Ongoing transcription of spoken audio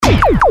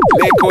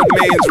Liquid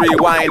means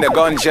rewind, a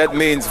gunshot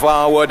means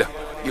forward.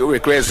 You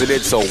requested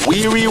it, so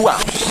we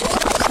rewind.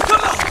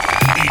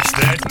 It's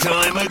that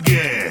time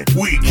again.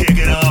 We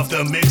kicking off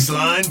the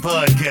Mixline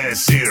Podcast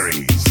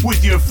Series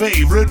with your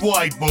favorite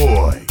white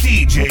boy,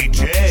 DJ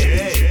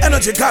J.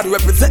 Energy God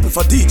representing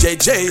for DJ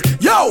J.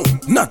 Yo,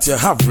 not your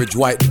average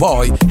white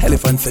boy.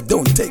 Elephant said,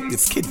 don't take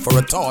this kid for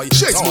a toy.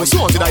 Shakes most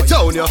wanted, I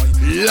tell ya.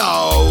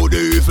 Loud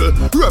evil,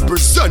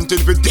 representing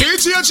for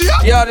DJ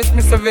J. Yo, this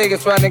Mr.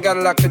 Vegas, right? They got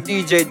to lock the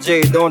DJ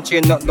J. Don't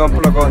change nothing, don't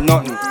plug out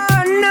nothing.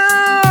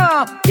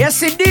 Yes,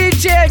 the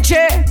DJ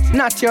J,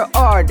 not your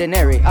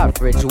ordinary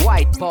average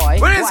white boy.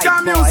 When it's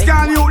got music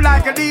on you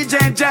like a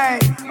DJ J,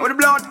 with the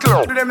blood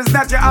clot to them, it's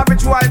not your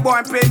average white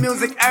boy. Play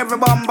music every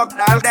bumbuck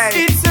all day.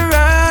 It's a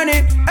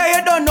running. Hey,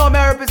 you don't know me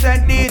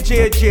represent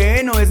DJ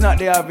J. No, it's not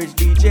the average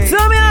DJ.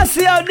 So me I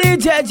see how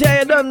DJ J,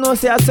 you don't know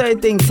say I say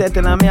things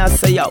setting and me I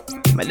say yo.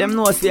 Me them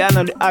know say I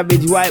know the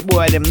average white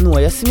boy, them know.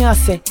 You see me I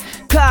say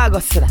Cargo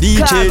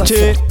DJ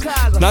J,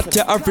 not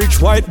your average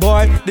white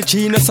boy. The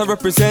genius I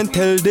represent,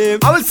 tell them.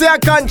 I will say a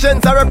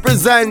conscience I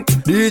represent.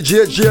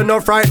 DJ J no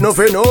fright no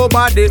for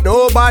nobody.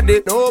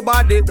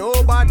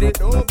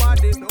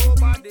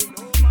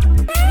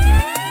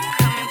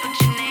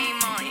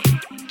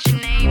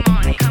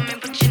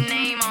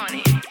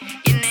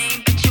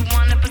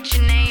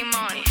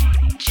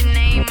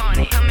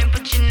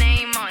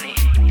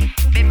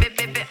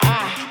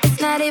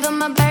 It's not even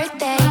my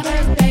birthday,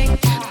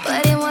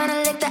 but they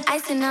wanna lick the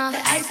icing off.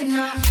 I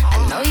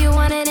know you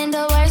want it in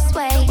the worst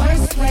way.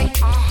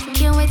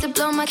 Can't wait to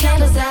blow my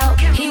candles out.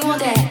 He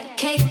want that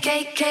cake.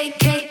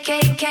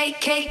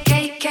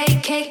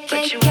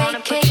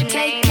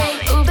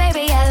 Ooh,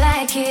 baby, I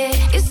like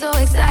it. You're so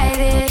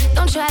excited.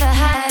 Don't try to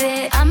hide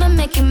it. I'ma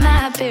make it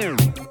my beer.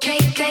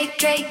 Cake.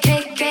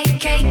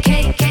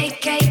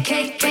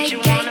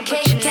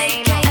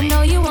 I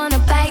know you wanna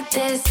bite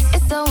this.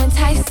 It's so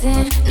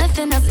enticing.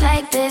 Nothing else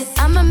like this.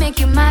 I'ma make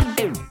you my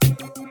beer.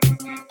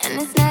 And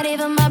it's not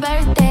even my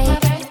birthday.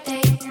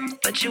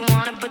 But you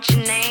wanna put your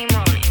name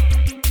on it.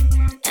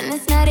 And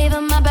it's not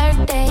even my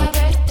birthday.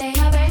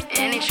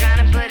 And he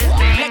tryna put his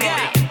name on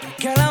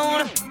it. Girl, I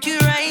wanna fuck you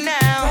right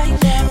now.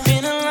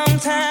 Been a long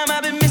time,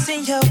 I've been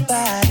missing your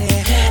body.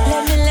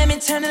 Let me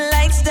turn the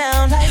lights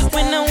down.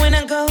 When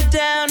I go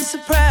down, it's a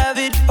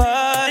private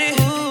party.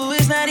 Ooh,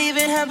 it's not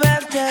even her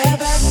birthday.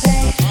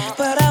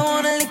 But I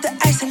wanna lick the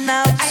icing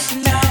out.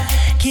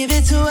 Give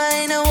it to her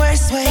in the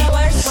worst way.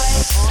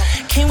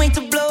 Can't wait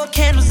to blow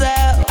candles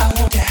out. I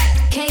want that.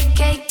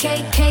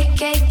 Cake.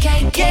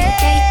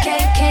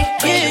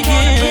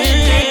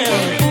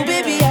 Ooh,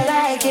 baby, I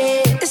like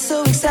it. It's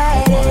so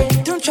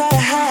exciting. Don't try to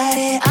hide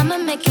it. I'ma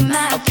make it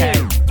my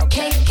cake.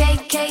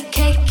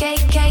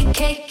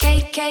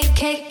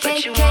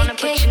 But you wanna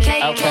put your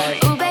name on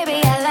it. Ooh,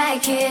 baby, I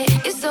like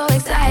it. It's so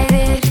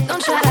excited.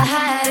 Don't try to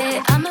hide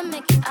it. I'ma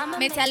make it.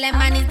 Me tell them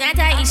man it's not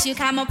a issue.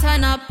 Come up,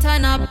 turn up.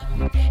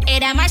 Hey,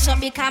 that my shop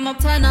be come up,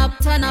 turn up.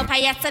 I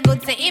have to go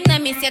to him,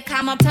 then miss you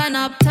come up, turn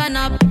up. Turn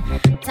up,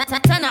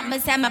 me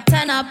say my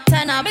turn up.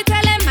 Me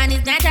tell them man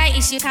it's not a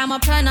issue. Come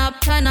up, turn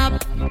up.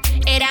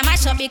 Hey, that my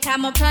shop be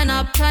come up, turn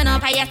up.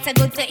 I have to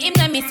go to him,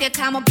 then miss you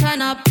come up,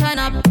 turn up. Turn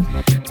up,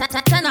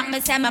 me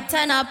say my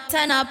turn up.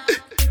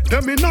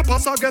 Them in a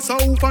pass, I guess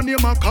I hope a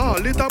name a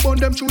call. It about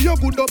them chew your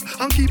good up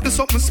and keep the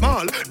something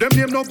small. Them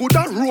name no good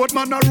at road,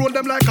 man, I roll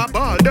them like a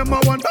ball. Them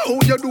I wonder how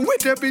you do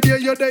it every day,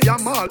 you day a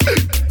mall.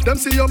 Them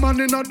see your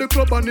man in at the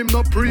club and him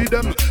not pre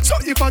them. So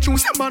if I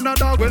choose a man a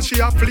dog, well she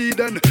a flee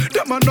then.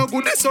 Them a no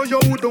good, so you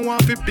don't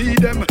want to be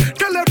them.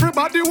 Tell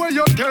everybody where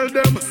you tell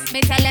them. Me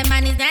tell them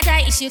man it's not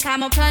a issue,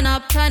 come up, turn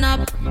up.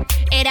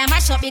 Hey, that my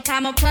shop be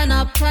come up, turn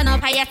up.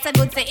 I have to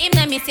go to him,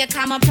 then miss you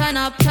come up, turn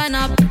up. Turn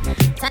up,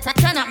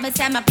 me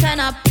say my turn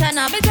up.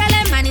 Me tell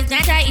them man it's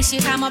not a issue,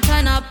 come up,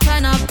 turn up.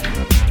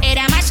 Hey,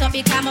 that my shop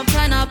be come up,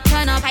 turn up.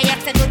 I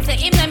have to go to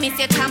him, then miss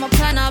you come up,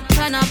 turn up.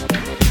 Turn up,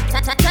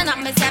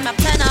 me say my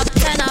turn up.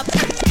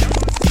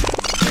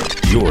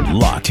 You're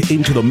locked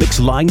into the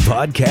Mixline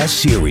Podcast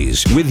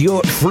Series with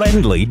your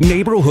friendly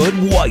neighborhood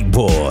white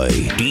boy,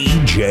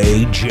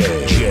 DJ J.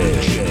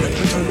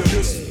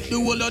 The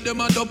whole of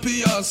them are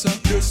dopey ass.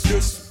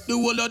 The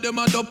whole of them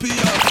are dopey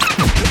ass.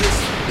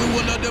 The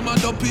whole of them are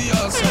dopey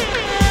ass.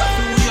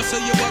 You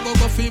say you a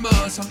go fi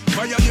massa.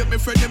 Violate me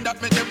friend them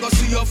that make them go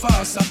see you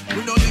faster.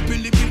 We no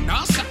lippy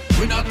nasa.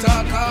 We not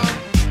talker.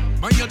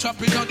 Man you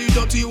trapping on the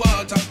dirty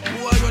water.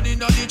 Who are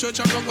running on the church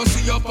and go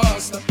see your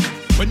pastor.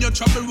 When you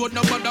travel road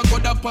no matter go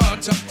the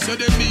part. Say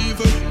them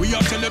evil. We a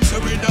tell them say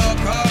we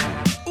darker.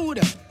 Who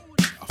them?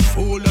 A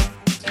fool them.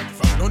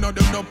 From none of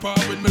them no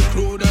part with me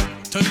crew them.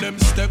 Tell them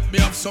step me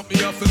have something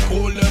me have to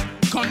call them.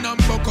 Come and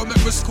buckle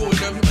make me school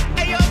them.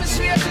 Hey yo, me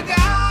swear to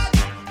God,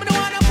 me don't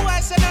want a boy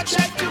say not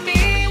check to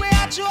me. We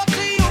are joke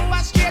to you,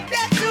 I straight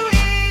dead to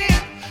it.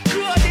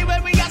 Roadie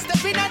when we are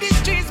stepping on the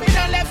streets, me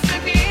don't left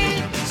for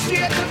me.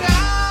 Straight to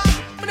God,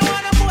 me don't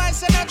want a boy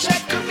say not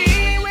check to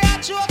me. We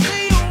are joke to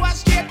you, I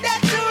straight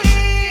dead to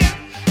it.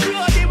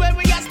 Roadie when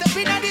we are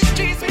stepping on the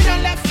streets, me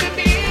don't left for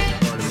me.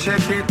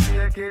 Check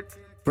it.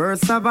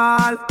 First of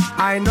all,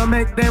 I no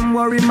make them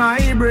worry my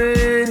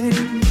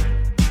brain.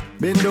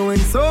 Been doing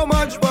so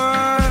much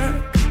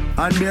work,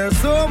 and there's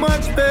so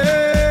much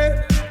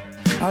pain.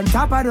 On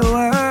top of the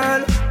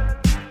world,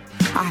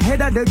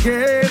 ahead of the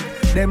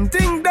game. Them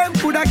think them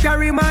coulda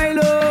carry my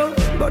love,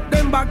 but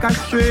them back a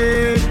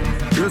straight.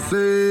 You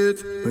see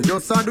it, me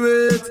just a do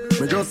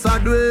it, me just a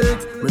do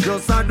it, me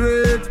just a do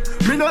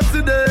it. Me not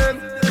see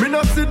them, me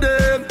not see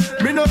them,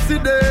 me not see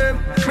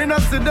them, me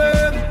not see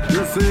them.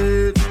 You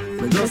see it,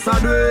 me just a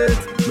do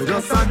it, me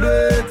just a do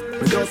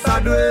it, me just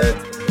a do it.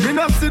 Me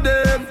not see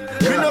them,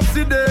 me not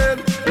see them,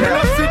 me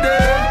not see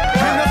them,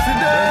 me not see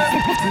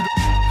them.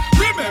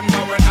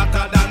 Remember when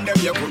hotter than them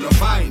you couldn't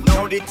find.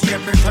 Now the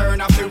table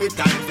turn after with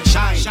time to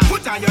shine.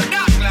 Put on your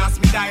dark glass,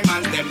 me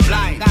diamonds them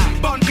blind.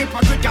 Bun people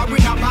quick and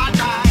win a bad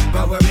time.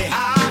 But what we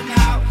have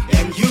now,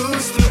 them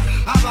used to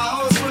have a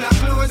house full of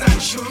clothes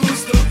and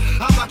shoes to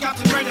have a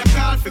captain where them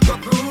call for go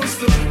cruise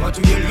to. What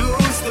do you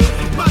lose to?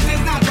 But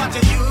it's not what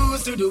you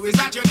used to do, it's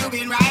what you're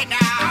doing right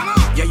now.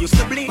 You used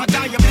to blink, but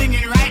are you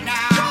blinging right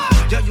now?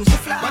 You used to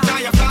fly, but are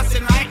you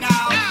flossing right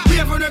now? We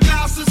have on a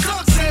glass of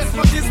success,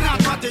 but it's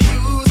not what you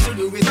used to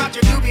do, it's what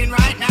you're doing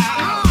right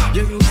now.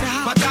 You used to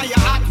have, but are you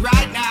hot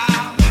right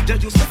now? You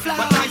used to fly,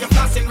 but are you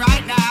flossing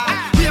right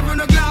now? We have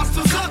on a glass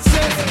of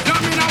success,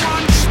 come in a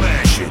one.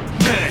 Smash it,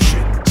 mash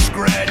it,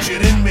 scratch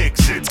it and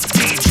mix it.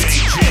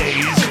 DJ J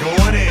is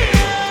going in.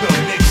 The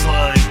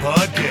Mixline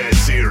Podcast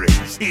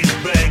Series is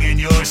banging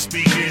your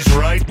speakers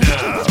right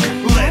now.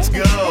 Let's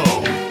go.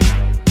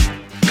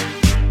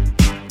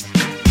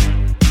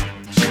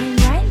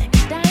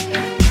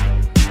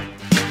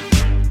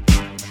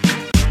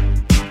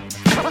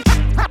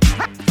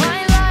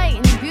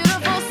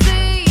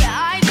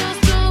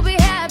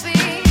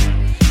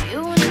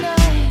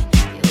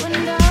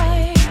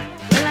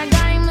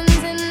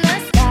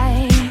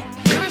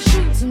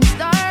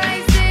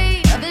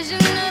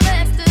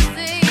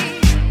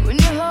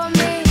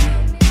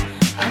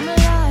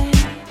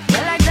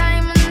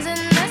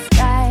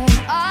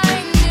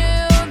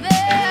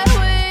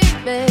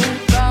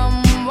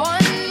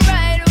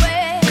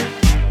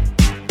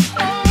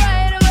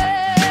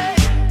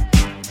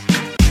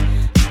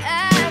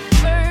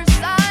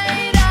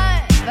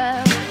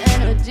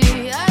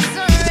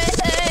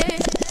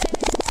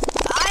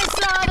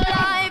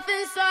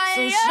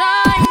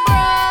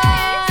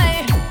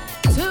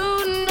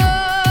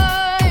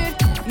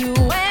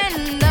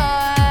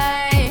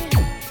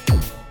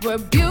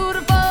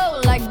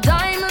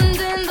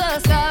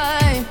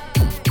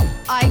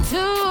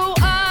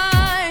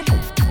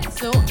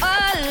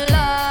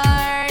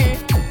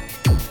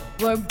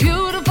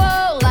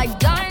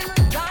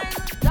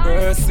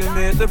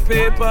 The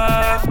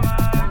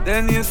paper,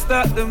 then you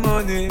start the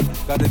money.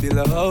 Gotta build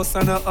a house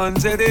on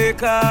 100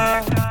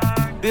 acres.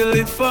 Build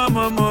it for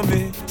my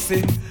mommy.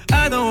 See,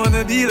 I don't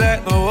wanna be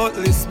like no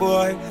worthless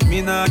boy.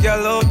 Me nah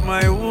gal out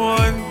my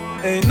one.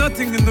 Ain't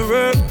nothing in the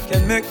world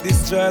can make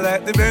this dry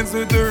like the Benz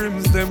with the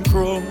rims them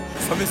chrome.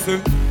 So me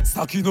say,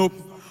 stacking up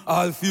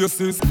all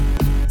faces,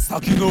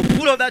 stacking up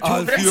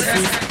all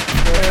faces.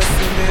 First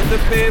you make the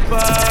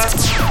paper,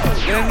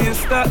 then you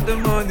start the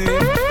money.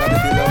 Gotta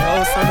build a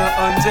house on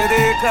 100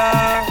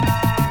 acres.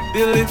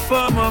 Build it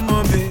for my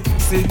mommy.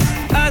 See,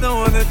 I don't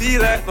wanna be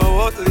like no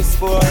worthless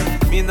boy.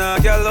 Me nah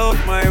gal out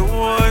my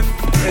one.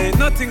 Ain't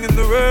nothing in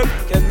the world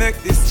can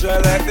make this dry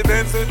like the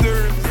Benz with the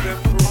rims them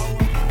chrome.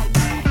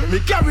 Me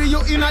carry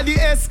you in a the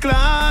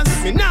S-Class.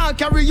 Me nah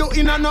carry you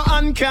in a no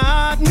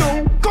hand-cat.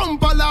 No, come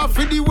pala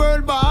for the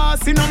world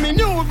boss. In a me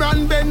new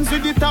brand Benz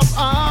with the top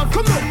half.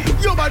 Come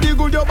on, your body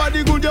good, your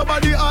body good, your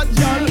body hot,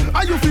 gal.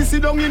 Are you feel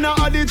sit down in a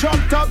the drop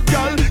top,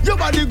 gal? Your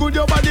body good,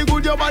 your body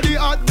good, your body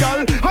hot,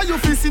 gal. Are you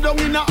feel sit down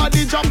in a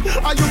the drop?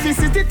 Are you feel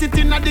sit it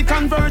in a the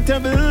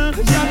convertible,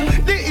 gal?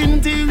 The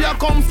interior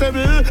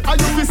comfortable. Are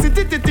you feel sit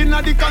it in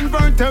a the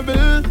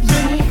convertible?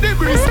 The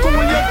breeze cool,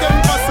 your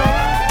temper so.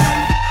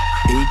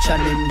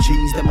 H&M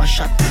jeans, them a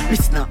shot. Me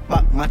snap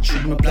back, match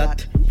with my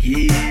plot.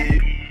 Yeah.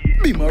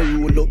 Be my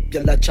roll up,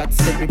 y'all a chat.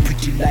 Say me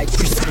pretty like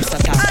Christmas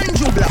attack.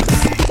 Andrew Black.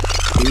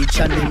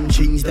 H&M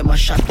jeans, them a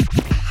shot.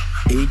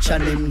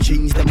 H&M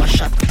jeans, them a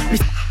shot.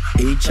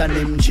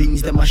 H&M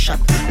jeans, them a shot.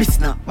 Me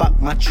snap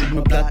back, match with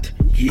my plot.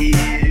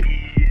 Yeah.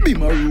 Be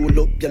my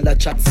roll up, y'all a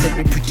chat. Say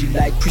me pretty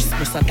like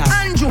Christmas attack.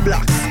 Andrew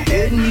Black.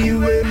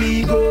 Anywhere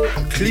me go,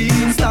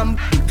 clean stamp.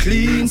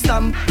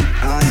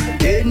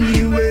 And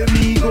anywhere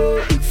me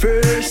go,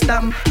 first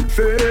stamp.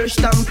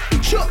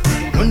 Sure.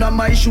 None of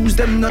my shoes,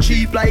 them not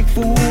cheap like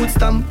food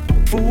stamp.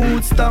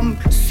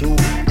 So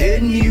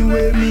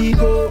anywhere me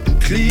go,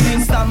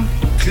 clean stamp.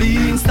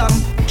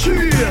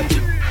 Straight.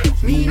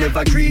 Me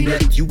never green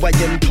it. You are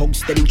young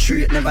thugs, them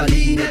straight never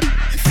lean it.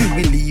 Feel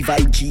we Levi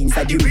jeans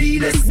are the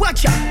realest.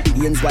 Watch out,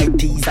 Ian's white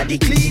tees are the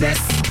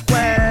cleanest.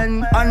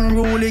 When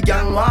unruly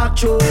gang walk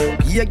through,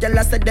 yeah, girl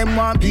I said them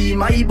want be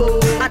my beau.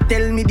 I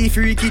tell me the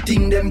freaky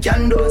thing them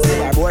can do.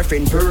 So our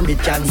boyfriend permit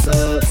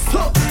cancel.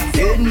 So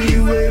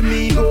anywhere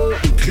me go,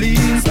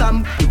 clean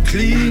stamp.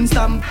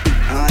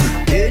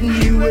 And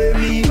anywhere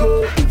me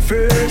go,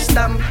 First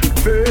stamp.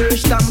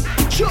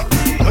 Sure.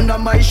 None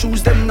of my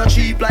shoes, them not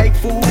cheap like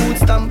food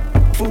stamp.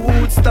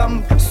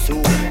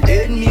 So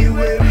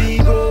anywhere me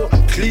go,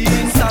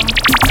 clean stamp.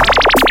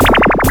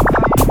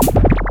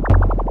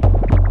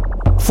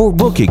 For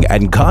booking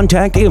and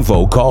contact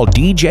info, call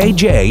DJ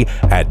J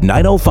at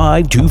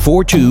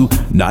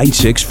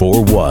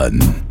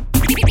 905-242-9641.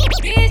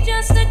 She's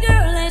just a girl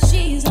and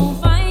she's on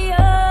fire,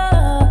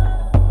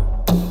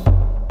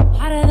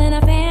 hotter than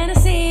a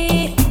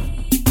fantasy,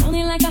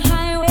 only like a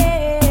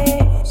highway.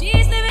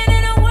 She's living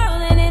in a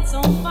world and it's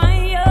on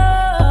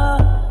fire,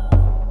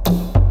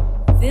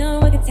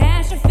 filled with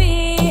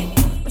catastrophe,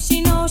 but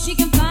she knows she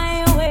can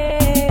fly away.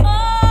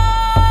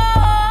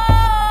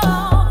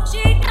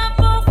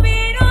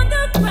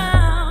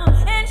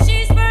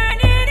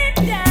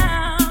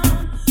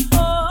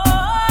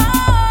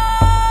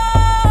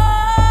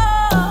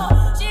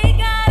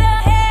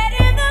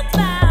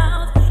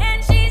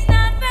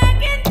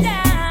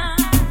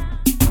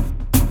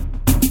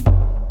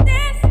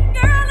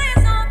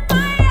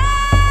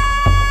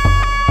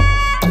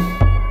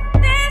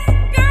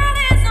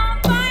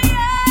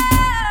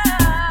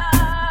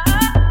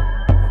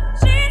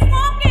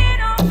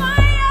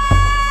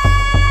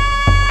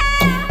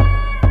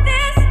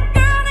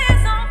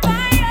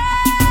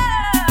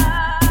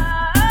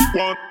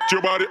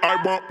 Your body, I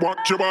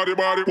want your body,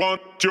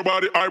 want your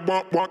body, I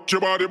want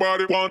your body,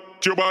 want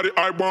your body,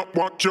 I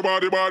want your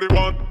body,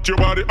 want your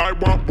body, I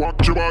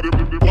want your body,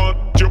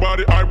 want your body,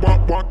 I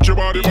want your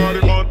body,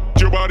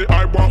 want your body,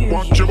 I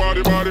want your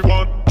body,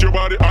 want your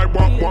body, I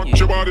want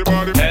your body,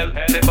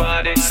 healthy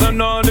body. So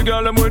now the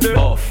girl I'm with it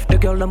off. The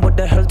girl I'm with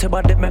the healthy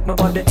body make my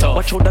body tough.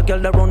 Watch how the girl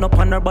that run up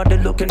on her body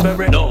looking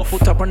very rough.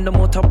 Put her on the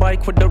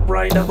motorbike with the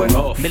rider way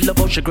rough. Me love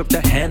how she grip the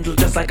handle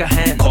just like a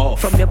hand. Cough.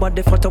 From your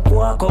body for to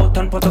walk out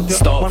and put up your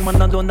stuff. One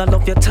man alone I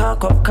love your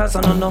talk of cause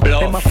I don't know.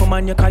 Them up for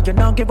man you cause you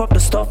now give up the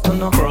stuff to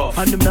know.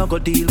 And them now go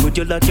deal with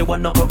you like you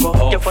wanna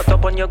go. You fat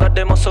up and you got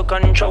them muscle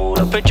control.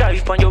 If you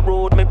drive on your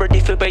road, me ready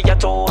for pay your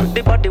tone.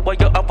 The body what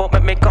you have up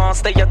make me can't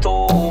stay at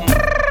home.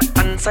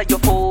 Answer your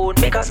phone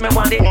because me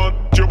want it. Want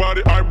your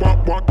body, I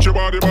want your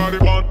body, want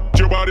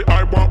your body,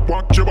 I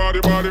want your body,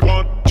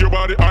 want your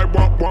body, I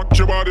want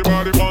your body,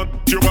 want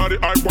your body,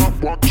 I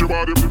want your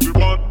body, want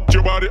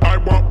your body, I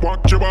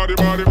want your body,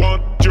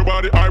 want your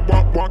body, I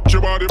want your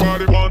body,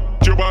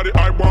 want your body,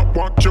 I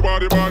want your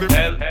body,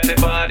 healthy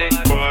body.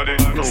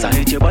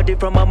 Sight your body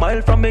from a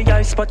mile from me,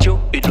 I spot you.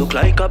 It look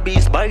like a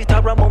beast bite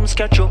or a mom's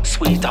catch you.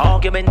 Sweet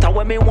argument,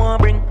 how me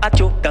want bring at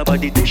you. The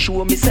body they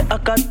show me say I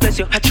God bless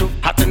you. At you,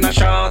 hot in the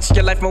shots,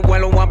 your life me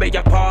well want be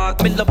your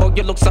part. Me love how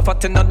you look so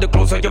fat and all the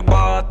clothes of your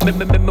butt. Me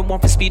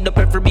want to speed up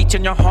every beat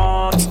in your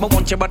heart. Me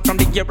want your butt from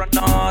the year or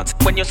not.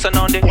 When you stand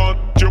on the want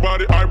your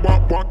body, I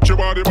want your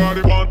body, want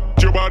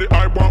your body,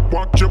 I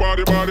want your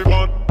body,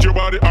 want your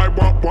body, I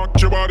want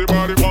your body,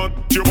 want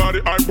your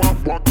body, I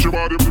want your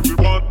body,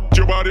 want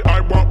your body,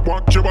 I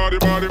want your body,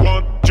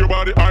 want your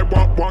body, I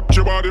want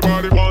your body,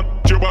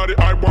 want your body,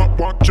 I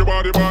want your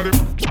body,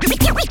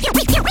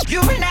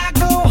 You and I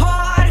go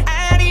hard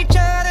at each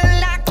other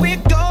like we're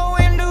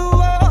going to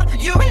war.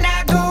 You and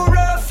I go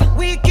rough,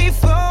 we keep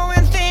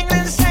throwing things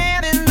and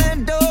slamming the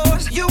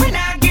doors. You and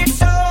I get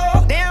so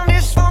damn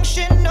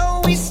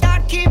dysfunctional, we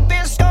start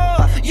keeping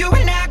score. You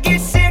and I get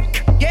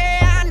sick,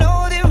 yeah, I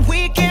know that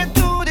we can't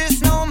do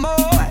this no more.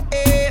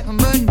 Yeah.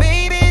 But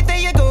baby, there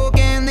you go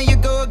again,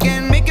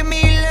 making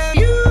me love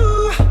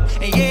you.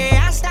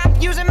 Yeah, I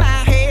stopped using my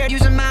hair,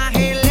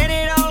 let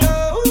it all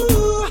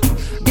go.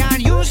 Got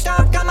you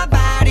stuck on my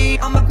body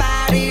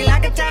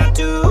like a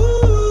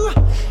tattoo.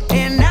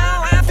 And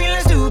now I'm feeling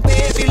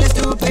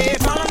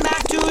stupid, falling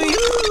back to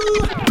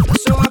you.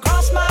 So I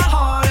cross my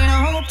heart and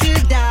I hope to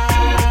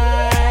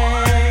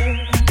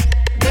die,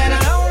 that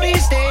I'll only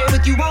stay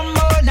with you one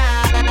more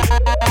night.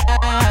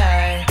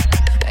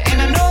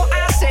 And I know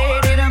I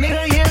said it a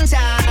million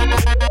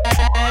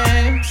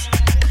times,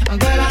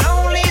 but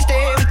I'll only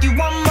stay with you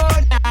one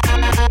more night.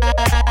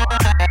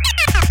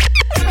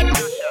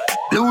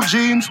 Blue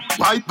jeans,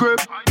 white grape,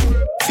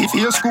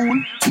 Fifia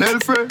school, smell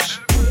fresh.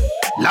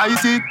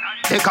 Light it,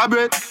 take a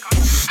breath.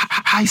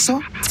 Hi,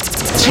 so.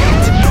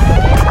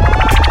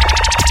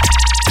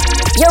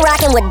 You're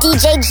rocking with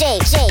DJ J.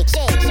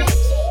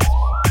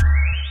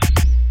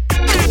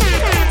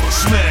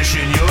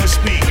 Smashing your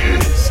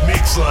speakers.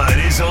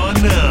 Mixline is on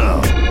now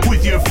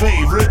with your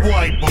favorite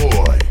white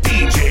boy,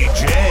 DJ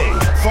J.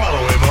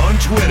 Follow him on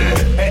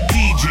Twitter at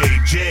DJ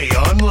J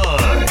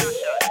Online.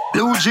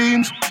 Blue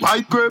jeans,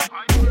 white grape,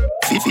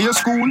 Fifia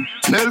school,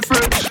 smell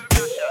fresh.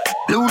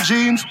 Blue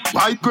jeans,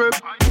 white grape,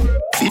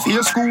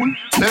 Fifia school,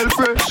 smell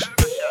fresh.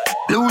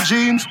 Blue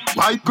jeans,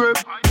 white grape,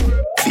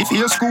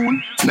 Fifia school,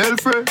 smell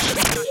fresh.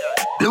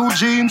 Blue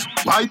jeans,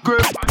 white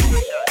grape,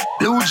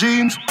 blue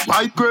jeans,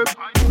 white grape,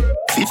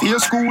 Fifia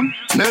school,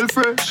 smell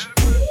fresh.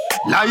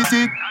 Light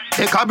it,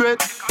 take a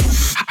breath.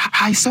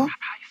 Hi, so.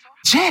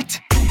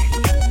 Jet.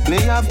 Me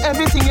have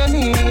everything you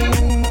need.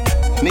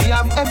 Me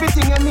have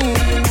everything you need.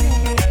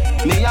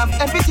 Me have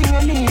everything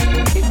you need.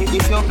 If you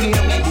play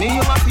with me,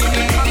 you are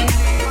feeling.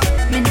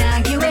 Me nah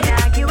give it.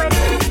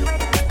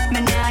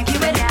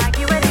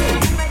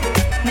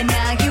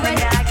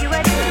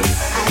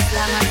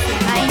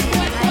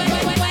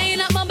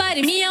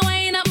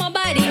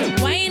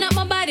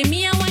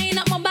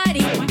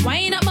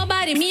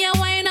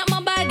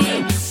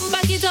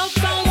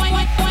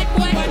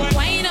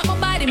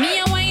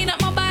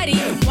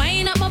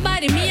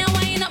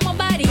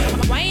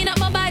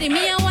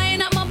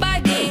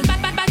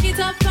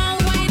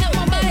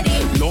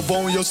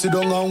 you sit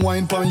down and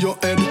wine pon your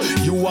head.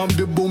 You want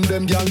the boom,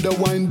 them gal the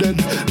wine dead.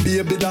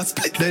 Baby that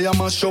split, they a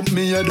mash up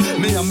me head.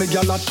 Me and me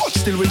gal a touch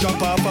till we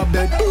jump off a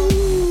bed.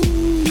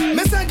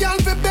 Me say gal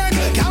fi beg,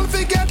 gal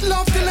fi get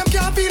love till them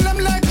can't feel them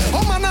leg.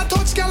 Oh man a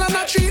touch gal and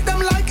I treat them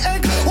like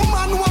egg. Oh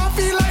man want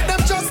feel like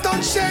them just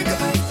don't shake.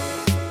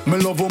 Me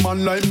love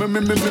woman like me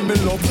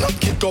love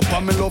knock it up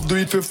and me love do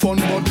it for fun.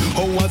 But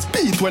how was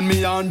beat when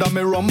me under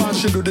me rum and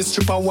she do this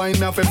stripper wine me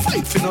have a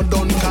fight fi no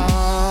done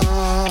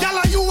can.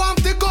 Gyal you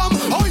want the gum,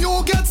 how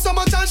you get so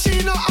much and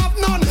she no have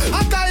none.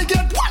 A guy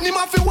get one him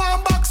have fi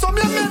one back, so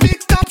me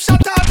big stop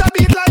shot out a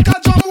beat like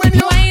a drum when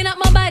you wind up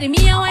my body,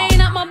 me a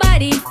wind up my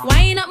body,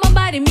 wind up my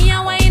body, me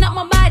a wind up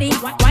my body,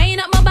 wind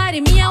up my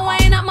body, me a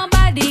wind up my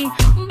body,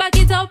 back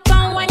it up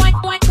and wind up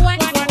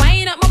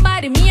my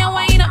body, me a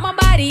wind up my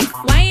body,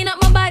 wind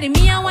up my body,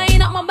 me a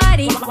wind up my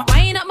body,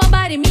 wind up my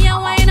body, me a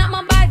wind up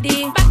my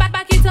body,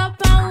 back it up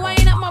and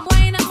wind up my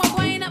wind up my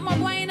wind up my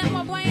wind up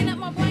my wind up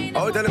my wind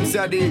up. I'll tell them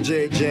say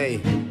DJ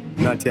J,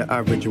 not your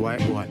average white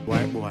boy.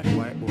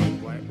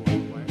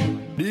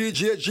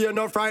 DJ J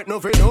no fright no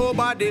for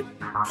nobody,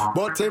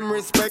 but him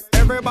respect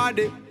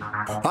everybody,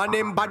 and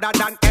him better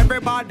than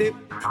everybody.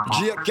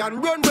 J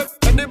can run with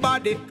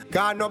anybody,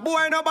 cause no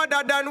boy no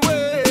better than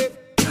we,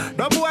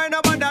 no boy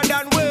no better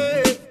than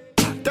we.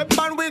 The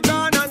man we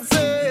gone and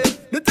say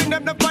the thing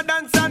them never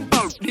dance and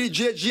bounce.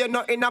 DJ J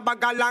not in a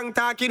bag of long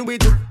talking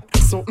with you.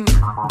 Something, do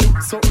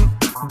something,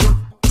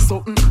 do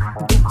something,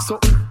 do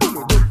something,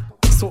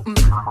 do something,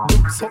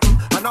 do something,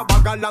 and a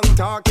bag of long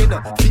talking.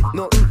 Fit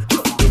nothing,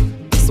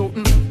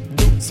 something,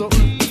 do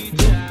something,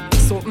 do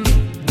something,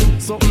 do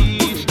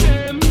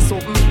something,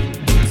 something,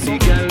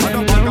 something, and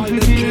a bag of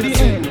little.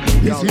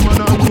 You see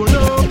man a go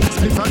low,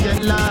 slip a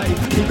get light.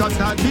 Because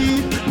that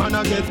beat, man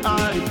a get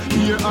high.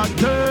 Here a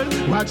girl,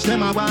 watch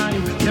them a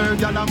wine. Your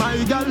gal a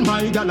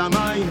my gal a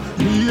mine.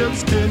 Real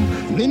skin,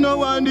 me no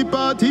want the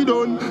party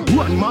done.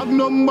 One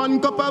magnum, one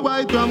cup of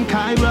white rum,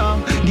 Kyra.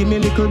 Give me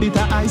little bit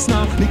of ice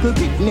now. Little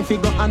bit, if you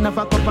go and have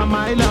a cup of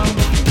my long.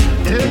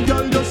 Hey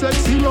girl, you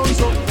sexy long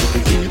so.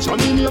 Feature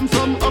me name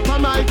from upper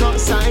mic.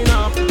 Sign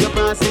up, your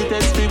bossy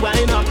test free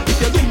wine up.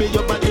 If you give me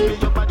your body, me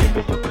your body,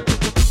 me your body.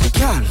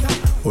 Girl,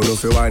 who no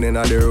fi whining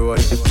on the road?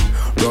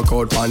 Rock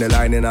out on the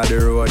line in the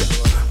road.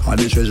 All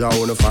the treasure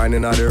wanna find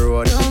in the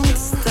road.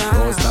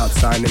 Don't stop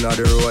signing on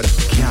the road.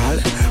 Girl,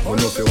 who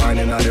no fi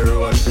whining on the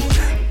road?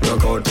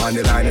 Rock out on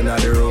the line in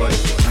the road.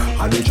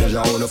 All the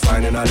treasure wanna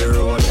find in the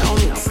road.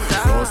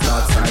 Don't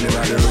stop signing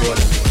on the road.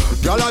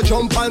 Girl a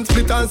jump and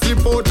split and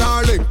slip out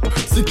her leg.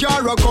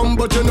 Secure come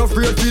but you no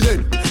afraid to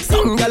dead.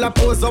 Some girl a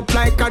pose up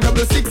like a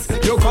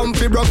 666. You come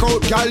fi broke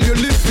out, girl you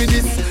live for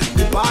this.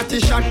 The party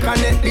shot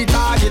connect the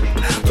target.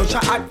 Touch a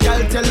hot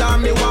girl tell her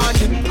me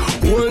want it.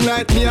 Whole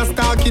night me a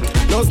stalk it.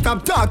 Now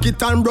stop talk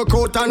it and broke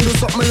out and do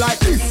something like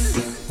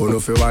this. Who no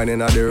fi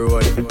whining on the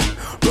road?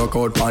 Broke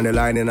out on the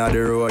line in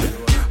the road.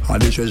 All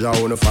the treasure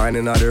wanna find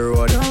in the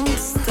road.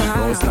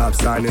 Don't stop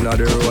signing on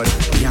the road.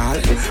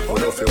 Girl, who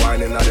no fi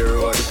whining on the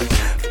road?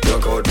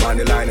 Broke out on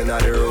the line in the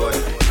road.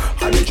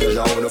 All the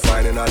treasure wanna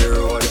find in the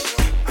road.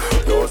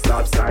 Don't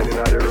stop signing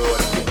on the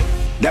road.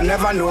 Them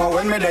never know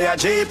when me they a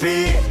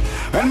GP.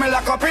 When me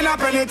lock up in a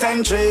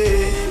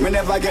penitentiary, me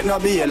never get no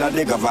bail of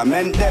the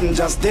government. Them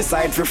just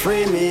decide to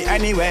free me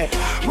anyway.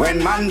 When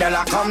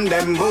Mandela come,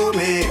 them boo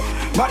me.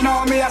 But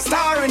now me a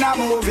star in a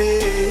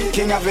movie.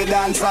 King of the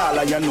dance hall,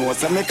 and you know,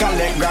 so me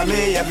collect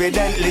Grammy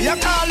evidently. You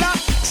call her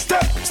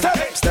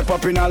step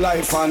up in a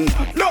life and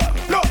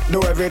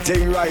do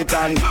everything right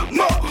and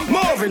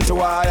move into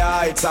higher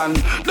heights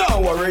and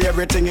don't worry,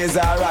 everything is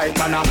alright.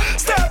 And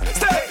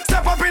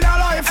step up in a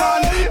life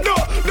and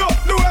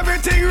do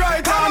everything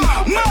right and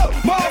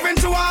move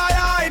into higher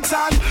heights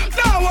and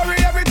don't worry,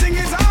 everything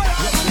is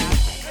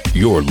alright.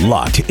 You're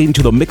locked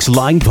into the Mix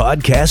Line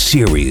Podcast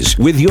Series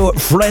with your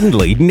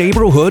friendly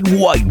neighborhood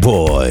white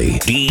boy,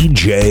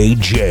 DJ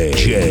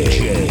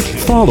J.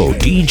 Follow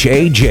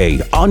DJ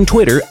J on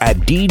Twitter at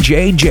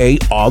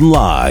DJJ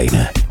Online.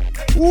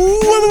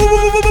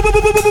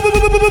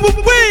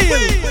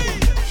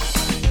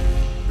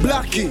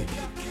 Blackie,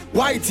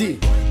 Whitey,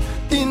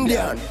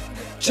 Indian,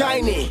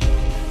 Chinese,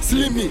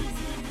 Slimmy,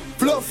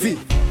 Fluffy,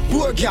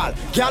 poor gal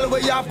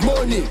where you have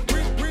money.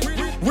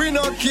 We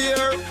not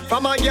care,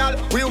 from a gal,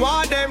 we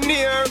want them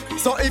near.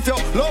 So if you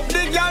love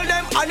the gal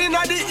them and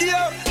inna the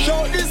ear,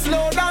 shout this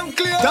loud and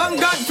clear. Thank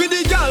God for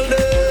the gal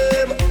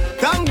them,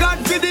 thank God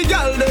for the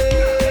gal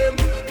them.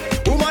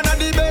 Woman are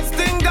the best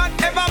thing that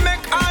ever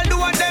make all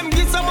do of them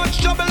give so much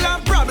trouble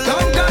and problem.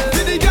 Thank God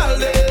for the gal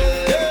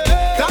them,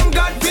 thank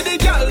God for the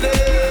gal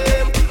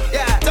them.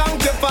 Yeah,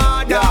 thank you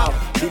father,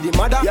 for the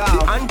mother,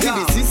 the auntie,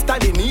 the sister,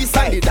 the niece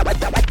and the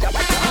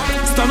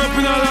stand up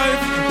in a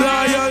life,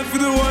 loyal for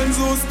the ones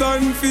who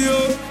stand for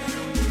you.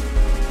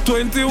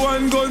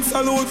 21 gun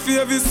salute for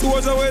every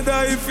soldier who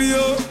die for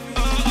you.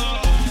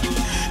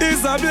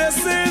 It's a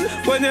blessing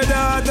when your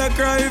daughter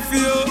cry for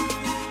you.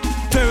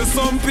 Tell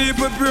some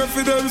people pray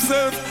for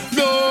themselves,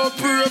 don't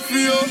pray for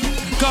you.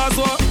 Cause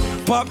what?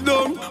 Pop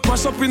down,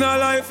 mash up in a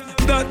life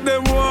that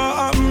them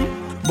want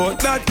happen. But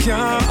that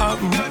can't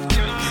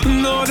happen.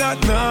 know that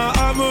nah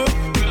happen.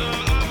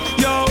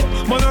 Yo,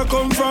 man I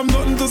come from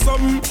nothing to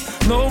something.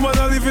 No man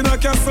I live in a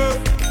castle.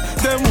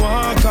 Them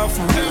walk off.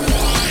 But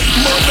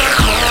that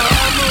nah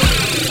happen.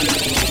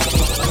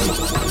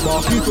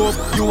 Walk it up,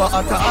 you are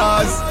at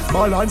us.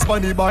 Balance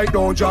on the bike,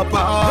 don't drop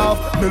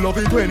off. Me love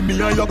it when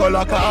me and you go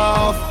lock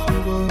off.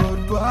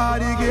 Good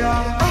body,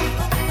 girl.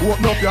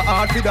 Open up your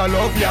heart with a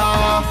love,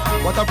 yeah.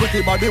 What a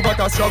pretty body, what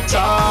a structure.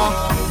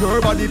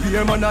 Your body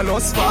pure, man, a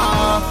lust for.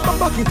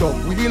 Back it up,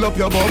 wheel up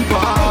your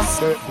bumper.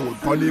 Set good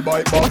pony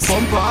bike box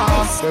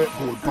bumper. Set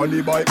good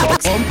pony bike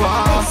box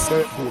bumper.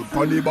 Set good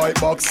pony bike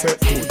box set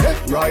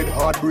good. Ride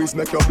hard breeze,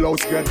 make your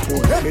blouse get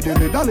full. Me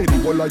dilly dally, the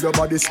whole of your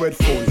body sweat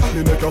full.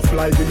 Me make you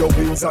fly with your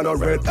wings and a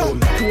Red Bull.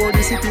 Tour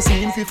the city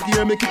scene, 5th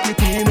gear, me kick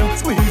it in.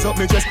 Squeeze up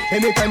me chest,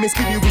 anytime me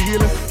skip the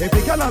wheel.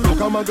 Every girl I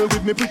look, I'm a girl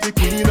with me pretty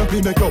queen.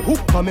 Me make you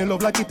hook, and me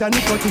love like it and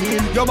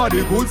nicotine. Your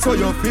body good so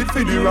you're fit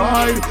for the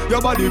ride.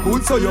 Your body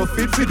good so you're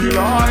fit for the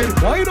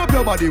ride. Wind up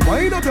your body, girl.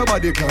 Wind up your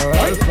body, girl.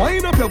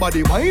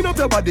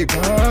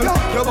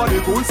 Your body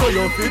good so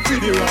you're fit for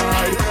the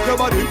ride. Your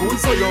body good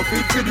so you're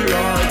fit for the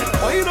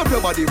ride. Wind up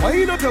your body, girl.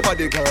 Wind up your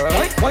body,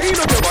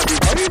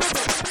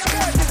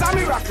 It's a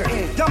miracle.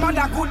 Your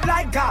mother good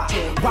like God.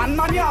 One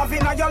man you have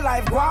in your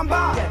life, go on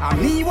bar.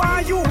 And me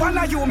want you, one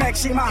of you make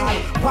she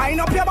mad. Wind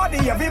up your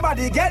body,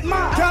 everybody get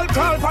mad. Girl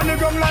curl on the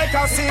ground like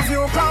a see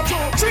you come.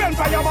 Train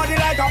for your body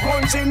like a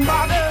punching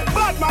bag.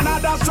 Bad man a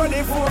dash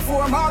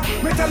 24/4 mark.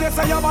 Me tell you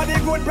say your body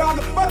good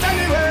brag. But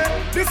anyway,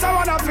 this I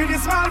wanna feel the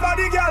small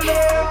body girl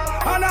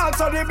and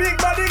also the big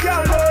body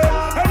girl.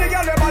 Any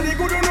girl the body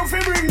good enough to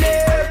bring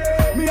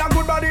them. Me a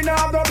good body now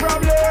have no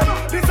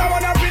problem. This I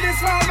wanna feel the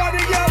small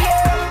body girl.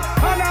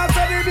 And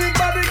also the big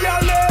body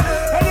girl.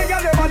 Any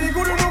girl the body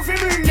good enough to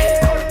bring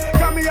them.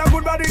 Got me a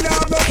good body now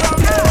have no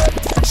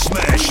problem.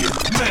 Smash it,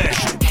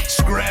 mash it,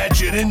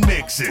 scratch it and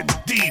mix it.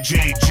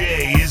 DJ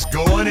J is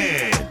going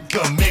in. The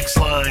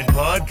Mixline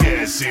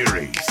Podcast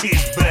Series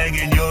is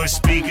banging your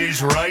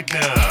speakers right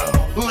now.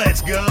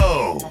 Let's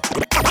go.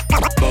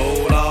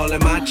 Gold all in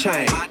my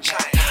chain.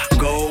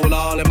 Gold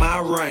all in my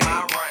ring.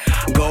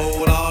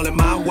 Gold all in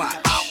my watch.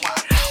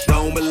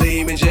 Don't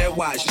believe me, just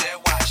watch.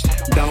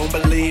 Don't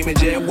believe me,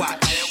 just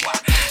watch.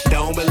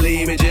 Don't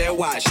believe me, just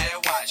watch.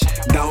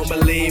 Don't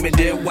believe me,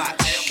 just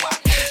watch.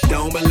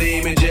 Don't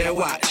believe me, just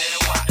watch.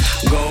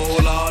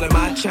 Gold all in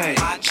my chain.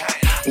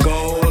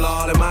 Gold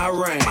all in my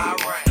ring.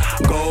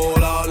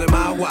 Gold all in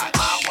my watch.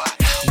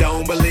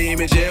 Don't believe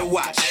me, just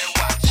watch.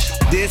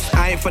 This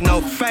ain't for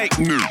no fake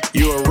news.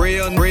 You a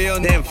real,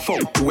 then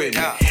folk with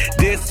me.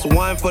 This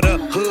one for the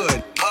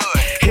hood.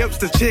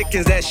 Hipster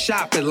chickens that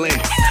shop at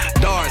Lennox.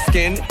 Dark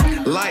skinned,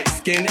 light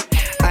skinned,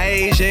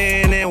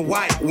 Asian and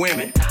white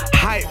women.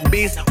 Hype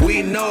beast,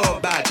 we know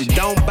about you.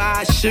 Don't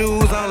buy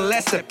shoes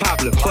unless it's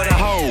popular. For the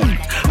whole,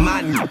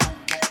 my new.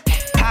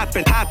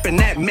 Poppin'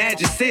 that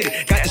Magic City,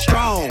 got the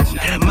strong,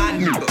 my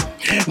nigga.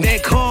 Then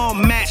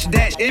come match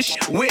that ish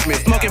with me,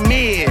 smoking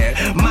mid,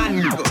 my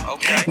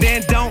nigga.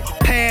 Then don't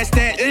pass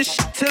that ish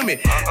to me.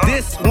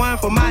 This one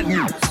for my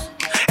niggas.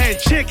 And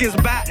chickens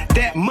bout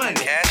that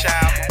money.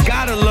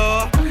 Gotta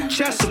love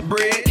Chester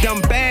bread,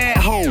 them bad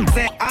hoes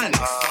that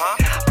honest.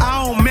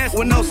 I don't mess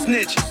with no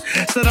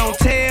snitches, so don't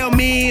tell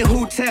me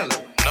who tell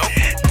it.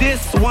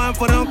 This one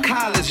for them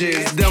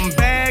colleges, them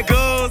bad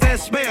girls that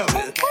spell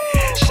it.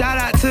 Shout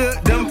out to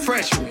them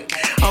freshmen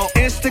on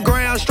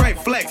Instagram, straight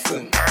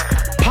flexing.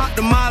 Pop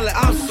the molly,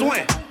 I'm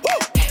swing.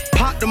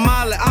 Pop the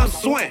molly, I'm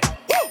swing.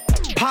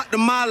 Pop the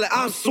molly,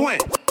 I'm swing.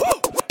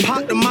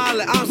 Pop the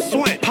molly, I'm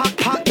swing.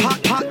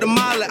 Pop the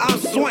molly, I'm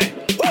swing.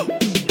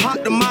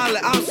 Pop the molly,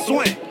 I'm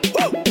swing.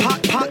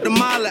 Pop the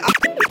molly.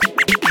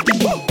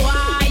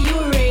 Why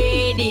you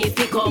ready if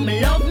you come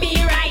love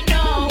me right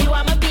now? You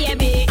are my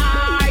baby.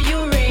 Are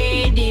you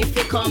ready if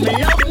you come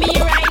love me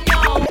right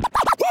now?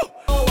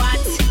 So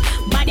what?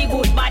 Body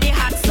good, body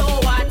hot, so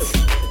what?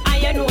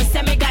 And you know,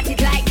 say me got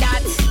it like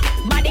that.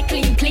 Body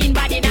clean,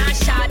 body not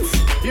shot.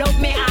 Love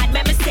me hard,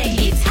 let me say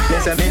it.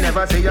 Yes, I may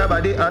never see your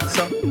body hot,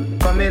 so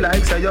come me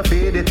like say you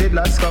feed it with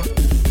last cup.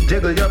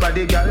 Jiggle your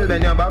body, girl,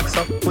 when you box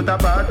up. Put a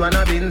part, one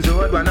a Benz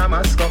road, one a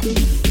Moscow.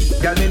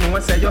 Girl, me know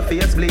say your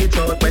face bleach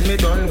out. When me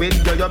done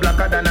with you, you're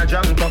blacker than a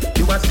Janko.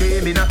 You a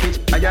screaming a pitch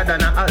higher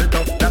than a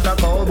alto. Like a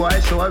cowboy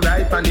show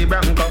right on the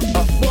Bronco.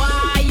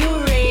 Why you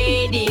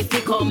ready if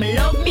you come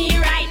love me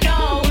right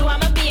now? You are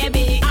my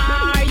baby.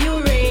 Are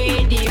you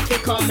ready if you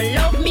come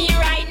love me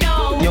right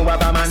now? You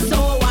have a man. So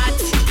what?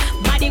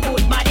 Body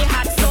good, body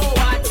hot, so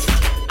what?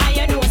 And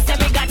you know, say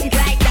me got it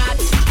like that.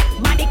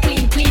 Body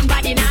clean,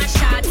 body not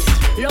shot.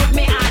 Love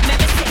me hard, let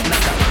me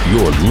sing.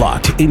 You're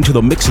locked into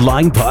the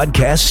Mixline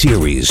Podcast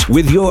Series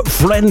with your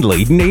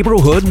friendly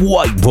neighborhood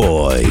white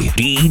boy,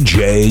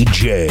 DJ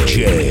J.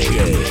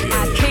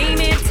 I came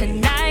here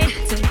tonight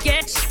to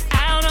get you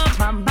out of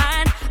my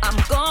mind. I'm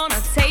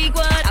gonna take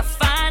what I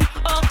find.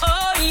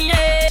 Oh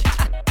yeah.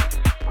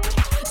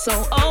 So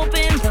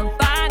open the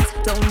box.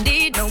 Don't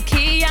need no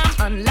key.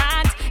 I'm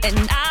unlocked,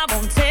 and I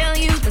won't tell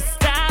you to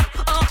stop.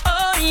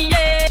 Oh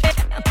yeah.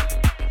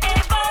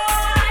 Hey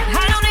boy,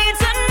 I don't need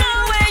to know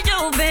where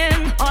you've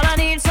been. All I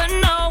need to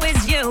know is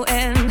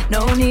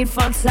need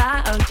for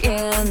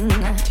talking.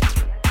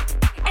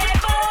 Hey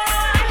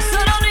boy, so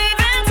don't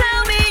even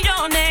tell me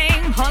your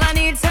name. All I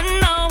need to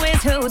know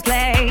is whose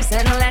place,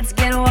 and let's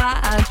get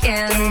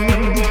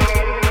walking.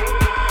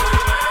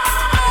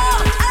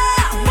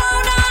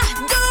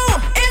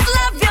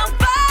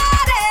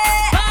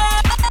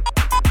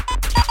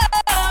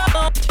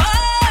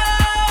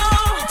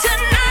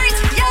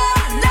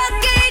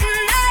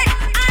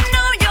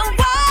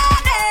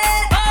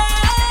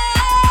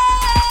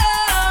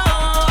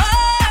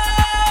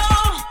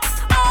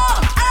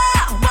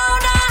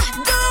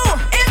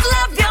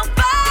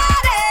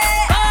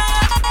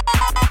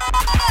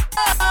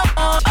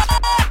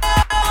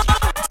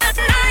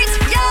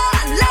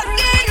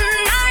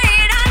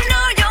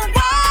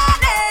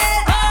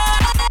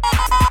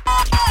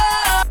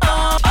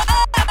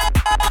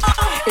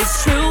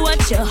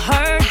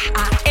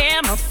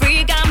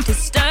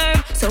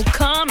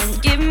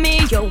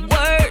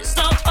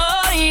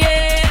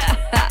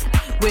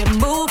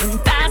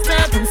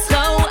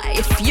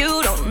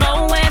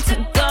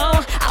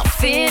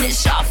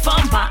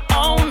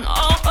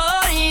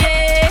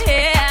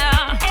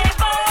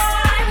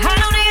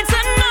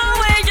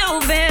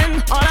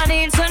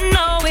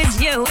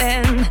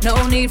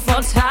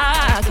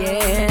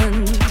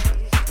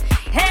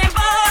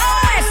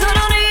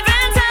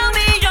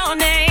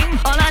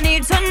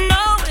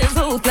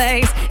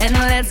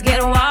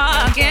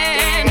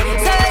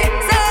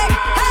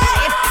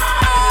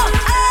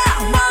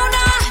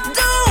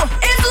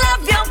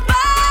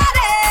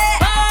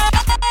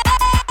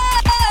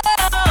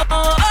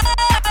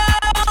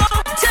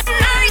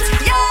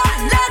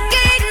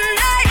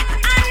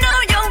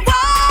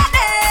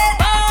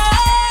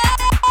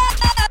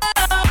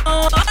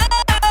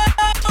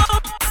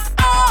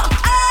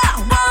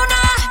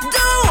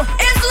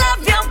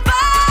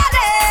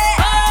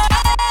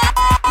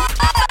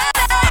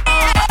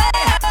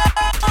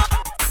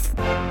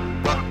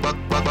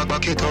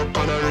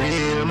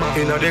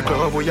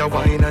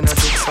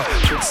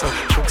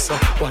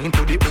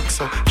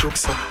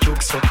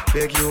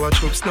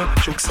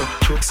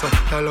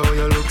 Hello,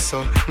 you look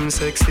so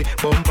sexy.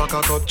 Bumper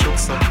cock up,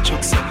 chuksa,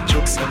 chuksa,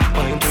 chuksa.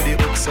 Wine to the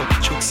uksa,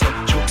 chuksa,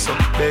 chuksa.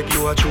 Beg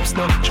you a chups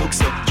no,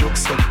 chuksa,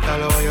 chuksa.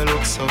 Hello, you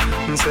look so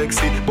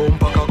sexy.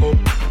 Bumper cock up.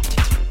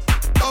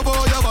 Oh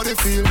boy, your body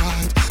feel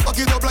right. Back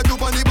it up like you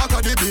on the back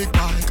of the big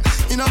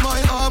bike. Inna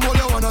my arm, all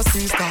you wanna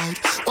see is tight.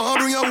 Wanna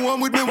bring you home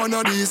with me one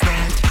of these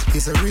nights.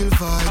 It's a real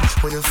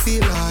vibe, what you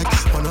feel like.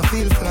 Wanna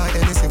feel fly,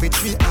 and you see with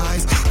 3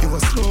 eyes. You a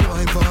slow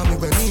wine for me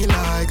when me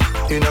like.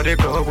 Inna the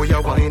club where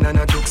you wine and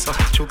a chuksa,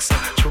 chuksa,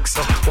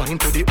 chuksa. Wine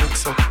to the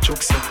uksa,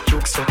 chuksa,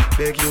 chuksa.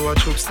 Beg you a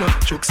chups no,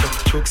 chuksa,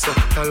 chuksa.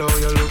 Hello,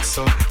 you look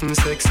so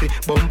sexy.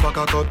 Bumper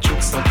cock up,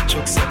 chuksa,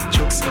 chuksa,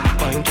 chuksa.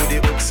 Wine to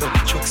the uksa,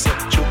 chuksa,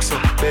 chuksa.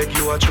 Beg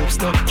you a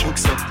chups no,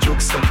 chuksa,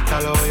 chuksa.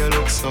 Hello, you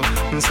look so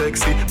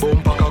sexy.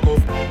 Bumper cock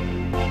up.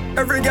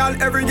 Every gal,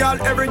 every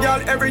gal, every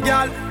gal, every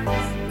gal.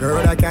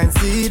 Girl, I can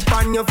see it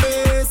on your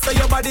face. So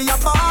your body a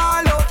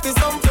ball out with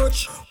some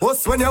touch.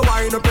 What's when you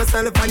wind up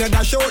yourself and you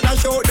dash out,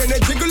 then you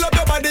jiggle up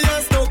your body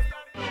and stuck.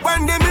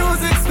 When the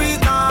music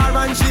sweet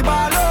and she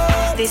ball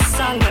out. This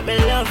song make me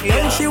love you.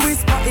 Then she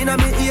whisper in my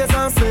ears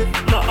and say,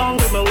 my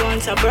hungry, me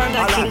want a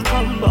Burger King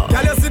combo.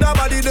 Girl, you see that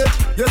body there,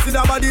 you see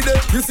that body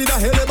there. You see that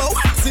hell of a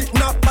what's it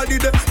not body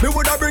there. Me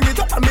woulda bring it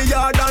up on me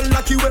yard and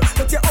lock you up.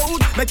 Take you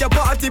out, make your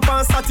party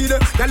on Saturday.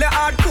 Girl, you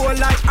hard cold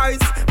like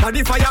ice,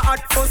 body fire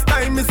hot. First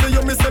time me see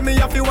you, me say me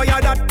have to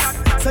wire that.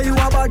 Say you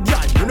a bad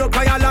girl, you know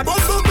cry a lot.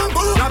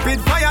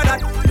 Rapid fire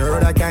that.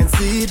 Girl, I can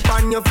see it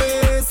on your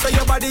face. So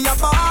your body a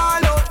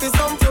ball out with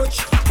some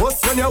touch.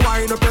 What's when you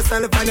wind up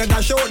yourself and you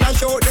dash out,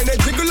 then you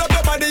jiggle up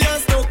your body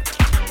and stuck.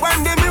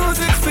 When the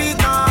music sweet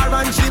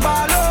and she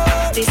ball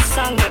out. This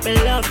song make me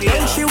love you.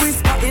 Then she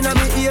whisper in my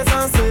ears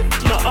and say,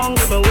 my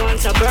hungry, me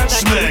want a Burger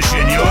King.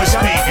 Smashing your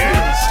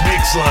speakers.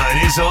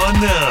 Mixline is on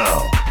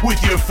now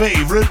with your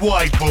favorite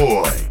white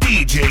boy,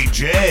 DJ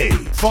J.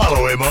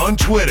 Follow him on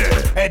Twitter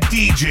at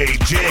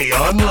DJJ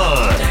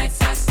Online.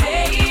 Nights I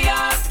stay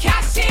up,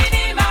 cashing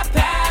in my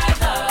bad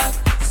luck.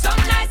 Some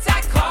nights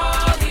I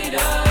call it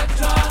a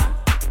draw.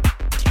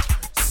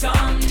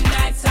 Some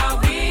nights I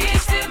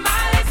wish that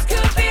my lips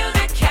could build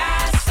a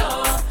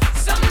castle.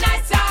 Some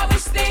nights I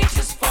wish they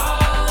just fall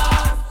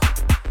off.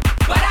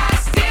 But I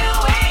still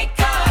wake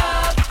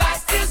up, I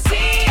still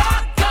see your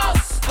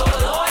ghost. Oh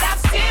Lord, I'm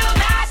still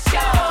not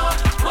sure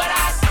what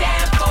I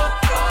stand for.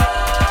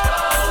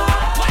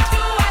 What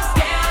do I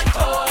stand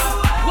for?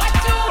 What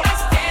do I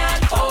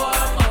stand for?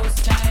 Most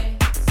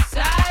times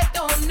I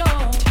don't know.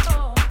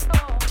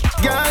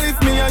 Girl, if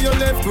me and you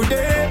left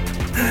today,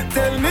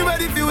 tell me what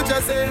the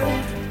future say.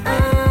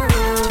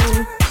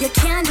 You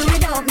can't do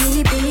without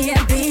me,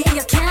 baby.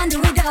 You can't do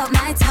without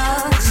my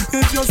touch.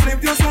 If you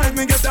slip, you slide,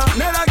 me get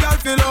another girl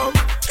feel up.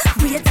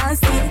 Wait and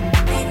see.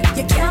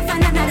 You can't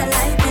find another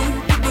like me.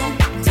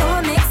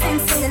 Don't make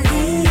sense till you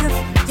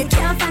leave. You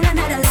can't find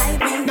another like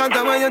me. That's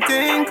what you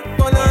think,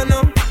 but I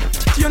know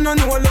you don't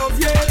know love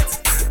yet.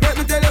 Let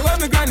me tell you what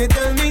my granny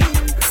tell me.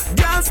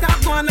 Girl,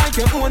 stop going like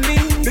you own me.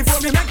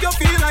 Before me make you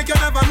feel like you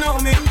never know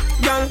me.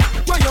 Girl,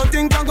 what you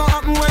think can go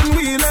happen when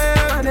we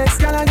live? Next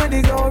girl, I get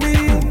the glory.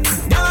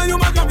 Girl, you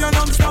make up your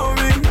love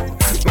story.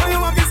 What you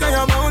want to say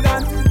about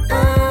that?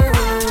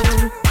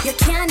 You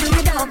can't do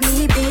without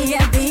me,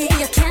 baby.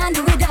 You can't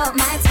do without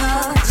my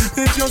touch.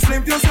 If you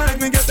slip, you slide,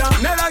 me get down.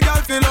 Let a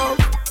girl feel up.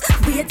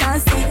 Wait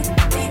and see.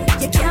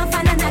 You can't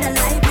find another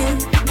like me.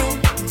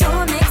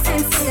 Don't make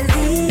sense to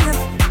leave.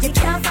 You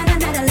can't find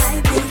another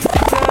like me.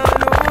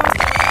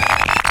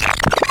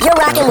 You're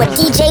rocking with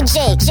DJ J.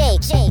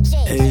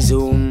 Hey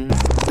Zoom.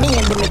 Me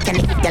and the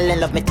mechanic, girl, I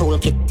love me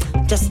toolkit.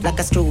 Just like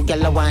a screw,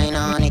 girl, I wine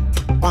on it.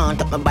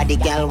 Want up my body,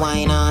 girl,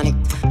 wine on it.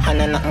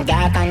 And I nothing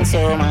girl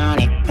consume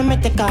on it. Let me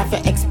take off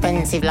your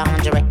expensive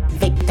lingerie.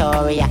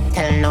 Victoria,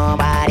 tell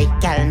nobody.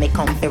 Girl, me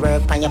come to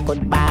work on your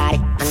good body.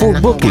 For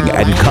booking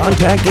and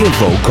contact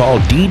info, call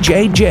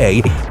DJ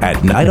J at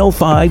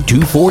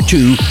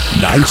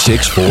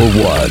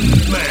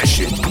 905-242-9641. Mash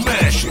it,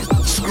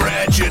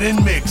 scratch it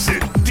and mix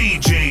it.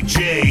 DJ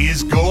J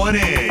is going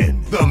in.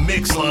 The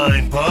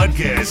Mixline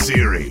Podcast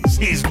Series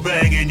is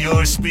banging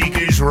your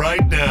speakers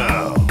right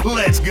now.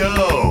 Let's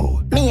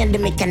go. Me and the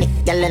mechanic,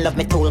 girl, I love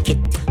me toolkit.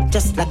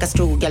 Just like a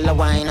screw, girl, I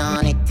wine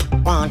on it.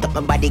 Want up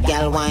my body,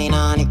 girl, wine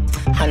on it.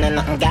 And I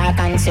nothing girl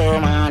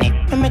consume on it.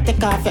 Let me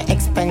take off your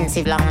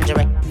expensive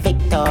lingerie.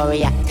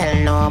 Victoria, tell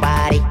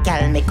nobody.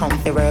 Girl, me come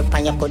to work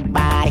on your good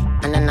body.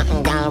 And I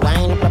nothing girl,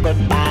 wine up my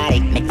good body.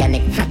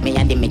 Mechanic, me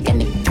and the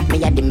mechanic.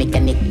 Me and the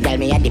mechanic, girl,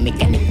 me and the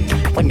mechanic.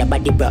 When the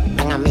body broke,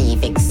 and me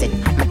fix it.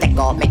 Me take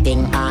off my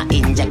thing,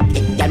 inject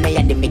it. Girl, me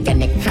and the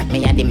mechanic.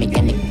 Me and the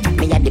mechanic.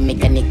 Me and the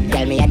mechanic,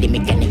 girl, me and the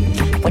mechanic.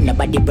 When the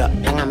body broke,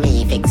 and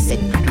me fix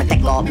it. Me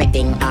take off my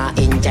thing,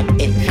 inject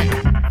it.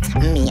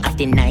 Me have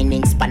the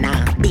 9-inch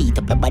spanner. Beat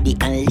up your body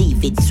and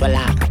leave it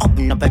swallow.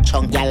 Open up your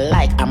trunk, you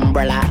like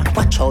umbrella.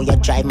 Watch how you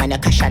drive, man, you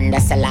cash on the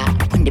cellar.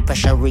 When the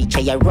pressure reach,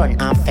 you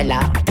run and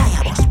fella.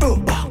 Tire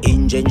box,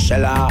 engine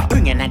sheller.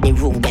 Bring in the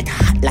room, get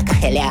hot like a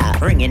hell yeah.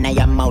 Ring in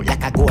your mouth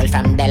like a gold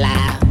from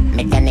Della.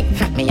 Mechanic,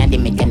 me and the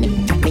mechanic.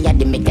 Me and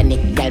the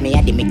mechanic, girl, me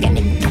and the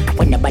mechanic.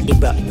 When the body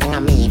broke,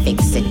 and me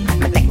fix it.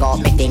 Me take off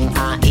my thing,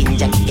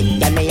 inject it.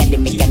 Girl, me and the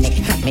mechanic.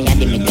 Me and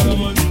the mechanic.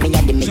 Me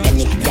and the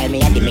mechanic, girl,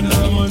 me and the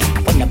mechanic.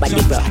 When the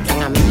body broke,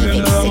 and me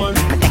fix it.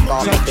 Me take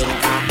off my thing,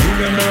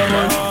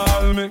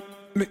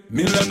 $1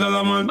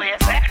 million man.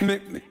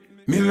 $1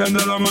 million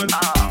man.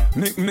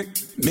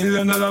 $1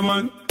 million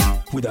man.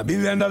 With $1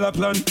 billion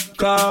plan.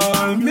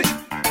 Call me.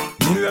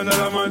 $1 million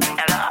man.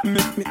 $1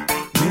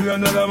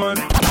 million man.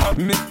 $1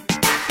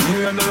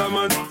 million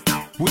man.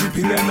 With $1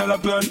 billion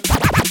plan.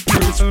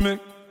 Please me.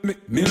 $1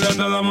 million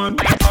man.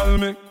 I'll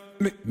make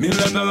 $1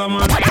 million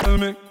man. I'll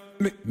make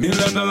 $1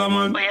 million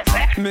man.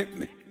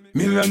 $1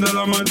 million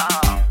man.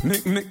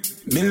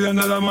 $1 million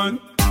man.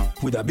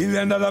 With $1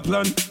 billion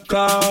plan.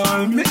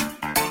 Call me.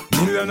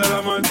 $1 million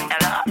man.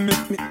 $1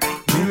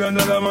 million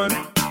man.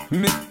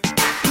 $1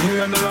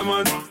 million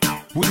man.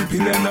 With $1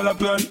 billion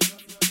plan.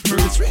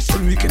 Rich,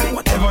 we can do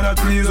whatever that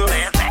please us.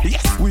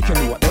 Yes, we can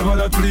do whatever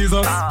that please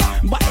us.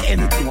 Buy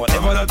anything,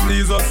 whatever that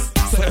please us.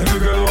 So every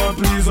girl want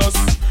please us.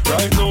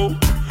 Right now,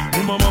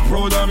 my mama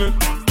proud of me.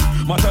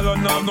 My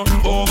talent have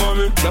nothing over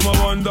me. Them I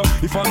wonder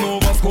if I know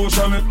Nova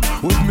Scotia me.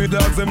 With me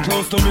dogs, them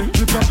close to me.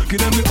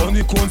 Give them the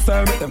honeycomb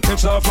style, make them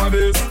catch off on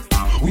this.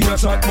 We a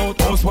chat about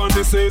house on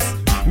this is.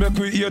 Make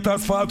we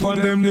haters fall on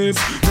them knees.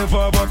 Never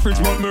have a fridge,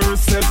 but me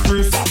wrist set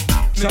freeze.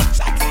 Chat,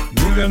 $1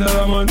 million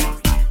man.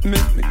 $1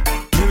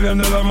 million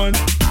man.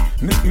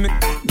 $1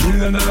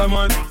 million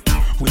man.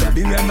 With $1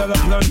 billion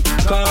plan.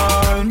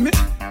 Call me.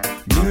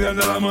 $1 million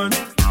man.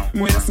 $1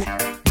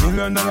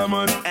 million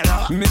man. $1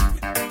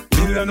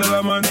 million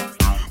man.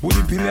 With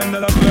 $1 billion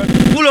plan.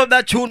 Pull up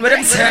that tune with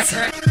them set.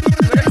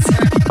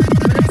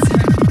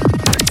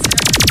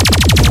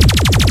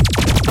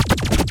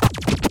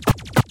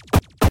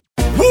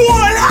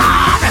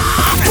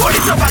 Pull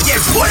it up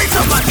again, pull it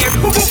up again,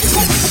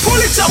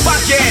 pull it up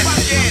again.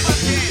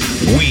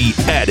 We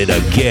at it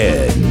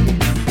again.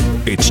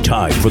 It's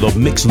time for the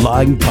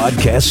Mixline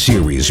Podcast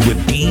Series with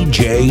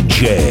DJ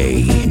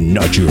J.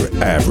 Not your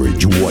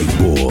average white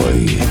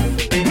boy.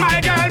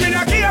 My girl, me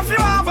not care if you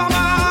have a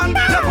man.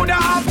 You could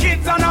have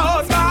kids and a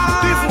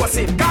husband. Divorce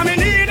it, cause me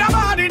need a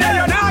body. Then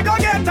you not go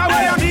get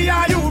away with me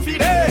and you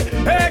feel it.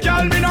 Hey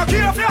girl, me not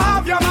care if you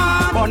have your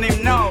man. On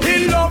him now,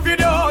 in love with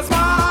the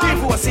husband.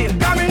 Divorce it,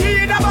 cause me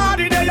need a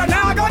body. Then you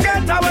not go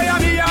get away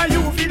with me and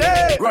you feel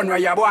it. Run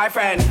with your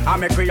boyfriend, I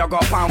make you go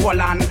up and hold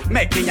on.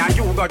 Make me and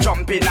you go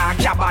jump in a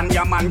cabin.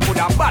 Your man could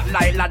have bad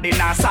like Laddin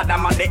and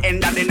Saddam. At the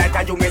end of the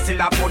night, you may still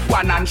have put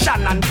one and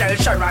Shannon. Tell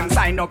Sharon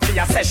sign up for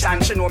your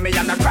session. She know me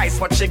and the Christ,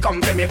 but she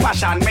come for me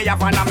passion. Me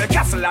have one on my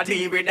castle, I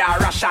deal with her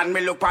Russian.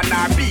 Me look on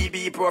her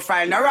BB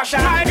profile, no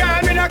Russian. My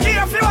girl, me no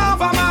care if you have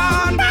a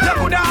man. You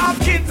could have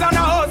kids and a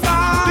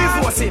husband.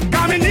 Divorce him,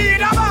 cause me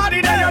need a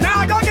body. Then you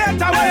not go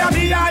get away with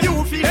me and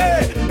you feel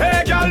it.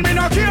 Hey girl, me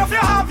no care if you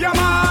have your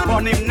man.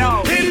 On him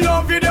now, in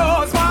love with the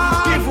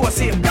husband. Divorce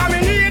him, cause me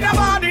need a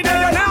body.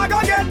 Then you not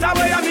go get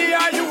away with me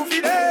and you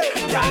feel it.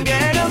 Can't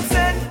get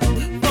upset,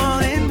 fall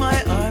in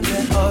my arms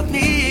and hug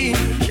me.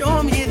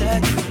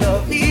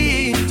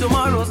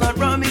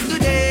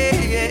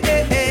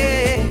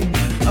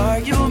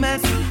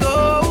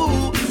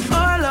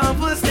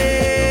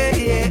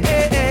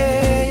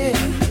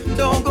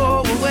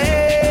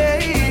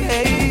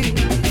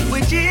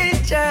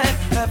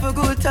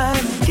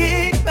 time,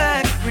 kick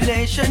back.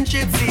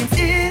 Relationship seems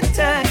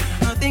intact.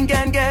 Nothing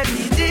can get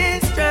me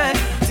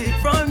distracted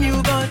from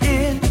you, but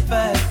in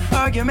fact,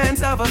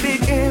 arguments have a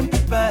big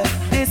impact.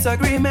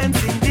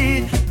 Disagreements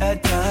indeed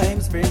at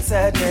times bring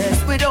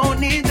sadness. We don't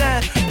need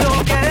that.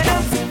 Don't get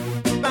up.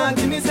 Back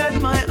to me,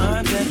 set my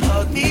arms and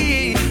hug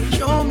me.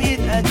 Show me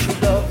that you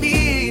love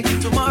me.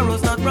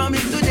 Tomorrow's not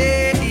promised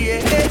today. Yeah.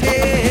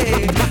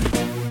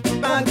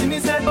 Back to me,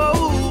 set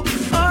oh,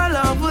 our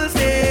love will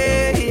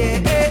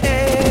stay.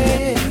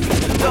 Yeah.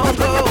 Don't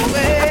go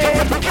away,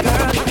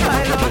 girl.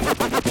 I love.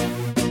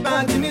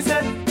 Back to me,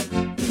 set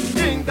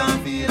drink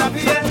and feel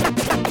happy. Yeah.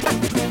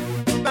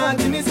 Back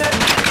to me, set.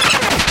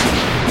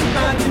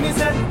 Back to me,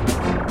 set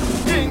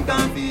drink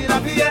and feel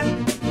happy. Yeah.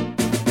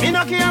 Me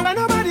no care what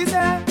nobody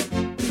say.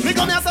 Me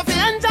come here so fi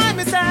enjoy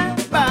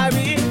myself.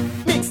 Barry,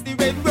 mix the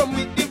red rum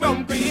with the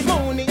rum cream.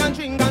 Honey and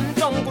drink and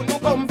jungle no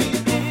come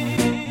beat.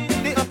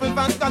 The apple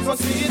vodka so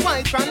sweet.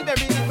 White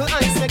cranberry, little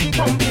ice make it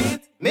complete.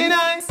 Me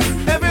nice,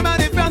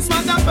 everybody France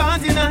want a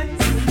party night.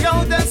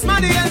 Yo, that's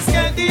money and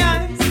get the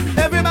ice.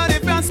 Everybody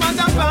France want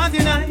a party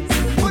night.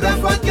 Put a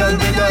fat girl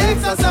in your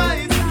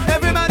exercise.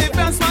 Everybody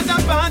France want a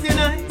party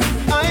night.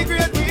 I agree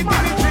with me,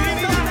 dreamy.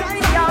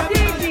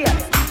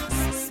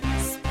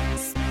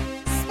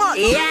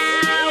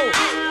 Yeah.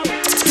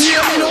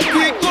 Yeah, no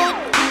quick up,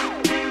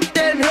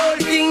 then whole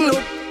thing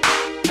look.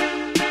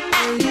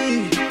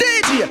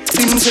 DJ,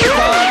 things are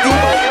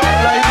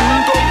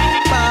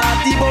party like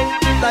party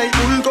like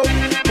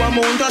one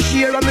month a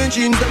share of my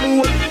jeans them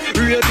whole.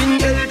 Raving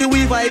healthy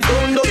we vibe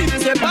down low.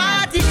 Things are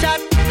party shot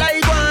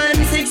like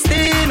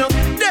 116.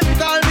 Them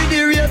call me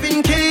the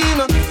raving king.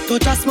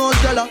 Touch a small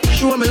girl,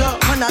 show me love,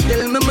 and I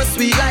tell me my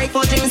sweet like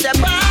for things are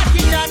party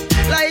shot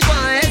like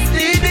 1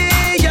 STD.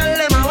 Girl,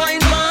 them a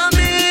wine for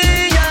me,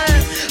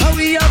 yeah. How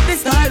we up the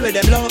style with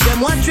them love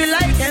them watch we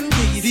like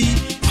MTV.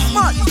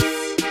 What?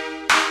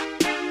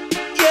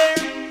 Yeah.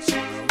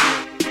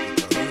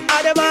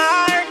 At the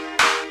bar,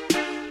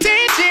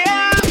 DJ.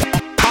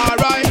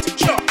 Alright,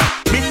 sure.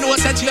 Me know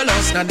that your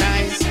love's not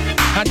nice,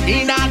 and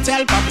me not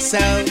tell for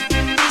myself.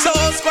 So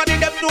squaddy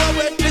them know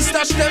when we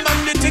stash them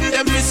and the thing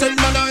them listen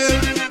man oil.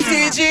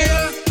 DJ,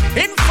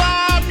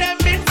 inform them,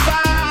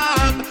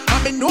 inform. I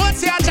me know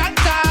it's your junk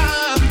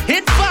time.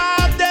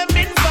 Inform them,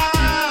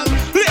 inform.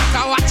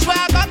 Later watch where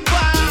I got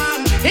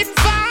one.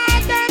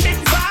 Inform them,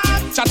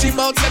 inform. Chat him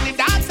out, send the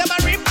dance them a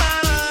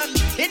remand.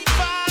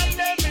 Inform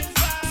them,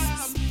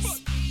 inform.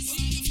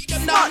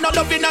 No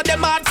loving at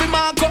them hard for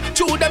Marco.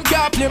 Chew them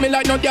can't play me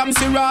like no damn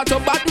Serato.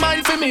 Bad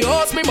mind for me,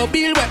 host me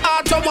mobile with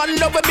auto. One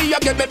love with me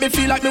again make me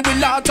feel like me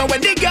will auto.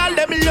 When the girl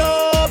them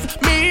love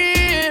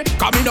me,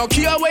 come me no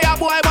care where a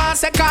boy want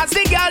say cause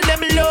the girl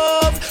them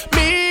love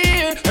me.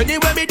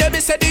 Anyway me them me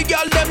say the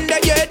girl them there,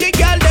 yeah the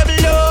girl them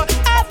love.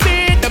 I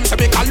beat them so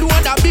me call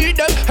one I beat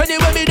them.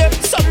 Anyway me them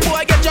some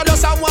boy get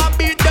jealous and want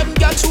beat them.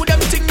 Girl shoot them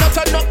thing not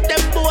turn up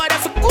them boy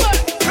that's good.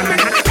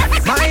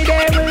 My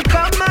day will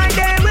come, my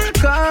day will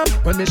come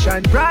when me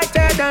shine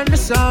brighter than the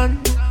sun.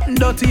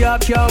 Dirty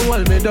heart can't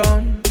hold me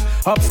down.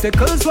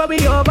 Obstacles where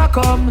we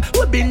overcome.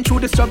 We've been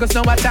through the struggles,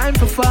 now a time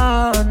for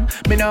fun.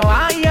 Me know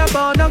I hear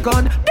about no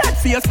gun. That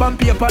face on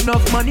paper,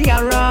 enough money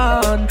I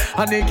run.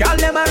 And the girl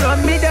them a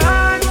run me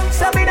down.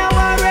 So me no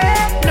worry,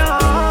 no.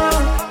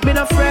 Me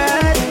no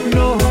fret,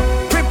 no.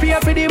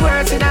 Prepare for the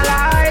worst in a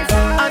life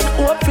and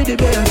hope for the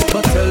best.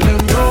 But tell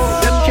them no,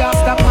 them can't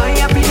stop my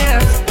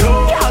happiness.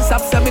 Can't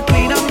stop so me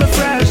clean and me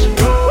fresh.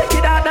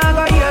 Wicked out now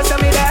go hear so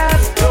me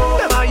dance.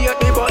 Them a hear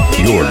the but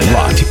You're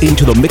locked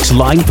into the Mix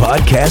Line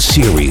Podcast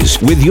Series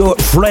with your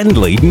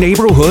friendly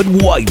neighborhood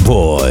white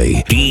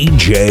boy,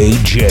 DJ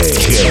J.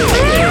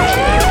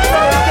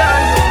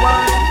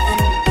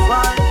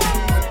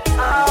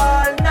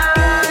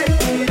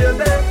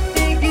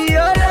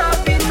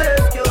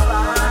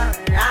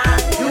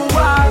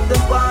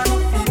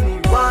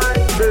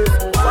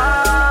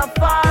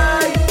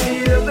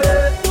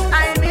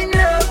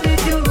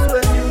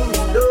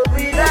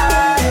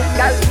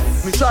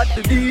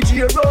 The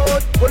DJ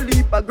road, go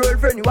leap a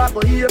girlfriend you a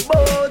go hear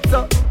about.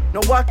 So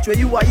now watch where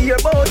you a hear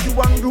about. You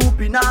one group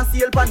in a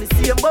sail pan the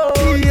same boat.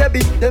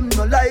 Baby, them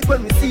no like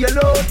when we see a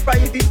load.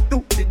 Private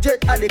to the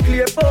jet and the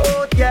clear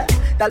boat. Yeah,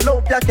 that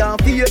love that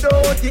can't fade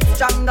out. It's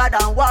stronger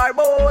than war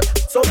boat.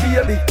 So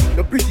baby,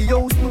 your pretty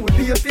house me will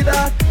pay for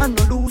that. And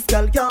no loose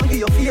girl can't give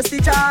your face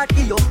the chart.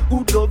 Give your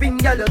good loving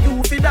girl you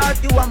do for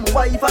that. You are my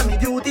wife and me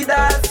duty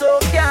that. So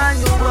can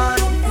you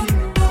want me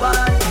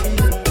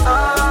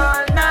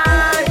all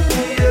night?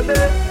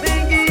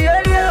 Baby,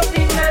 your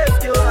loving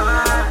left your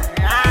heart.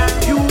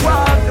 You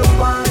are the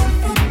one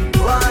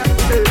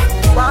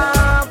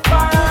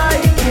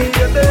fight,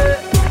 baby.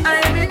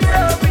 I'm in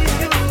love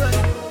with you.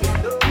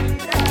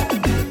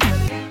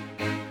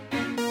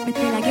 Me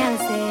tell a girl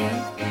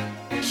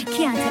say she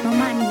can't take my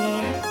money,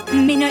 yeah.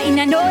 Me no in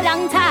a no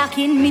long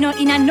talking, me no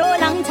in a no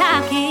long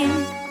talking.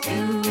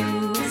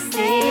 You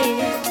say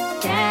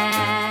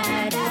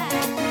that I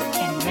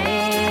can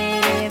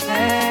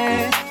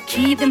never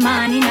keep the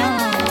money, no.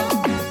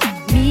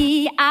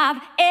 Me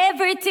have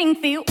everything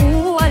for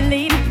all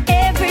him,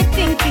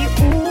 everything for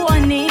all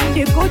him.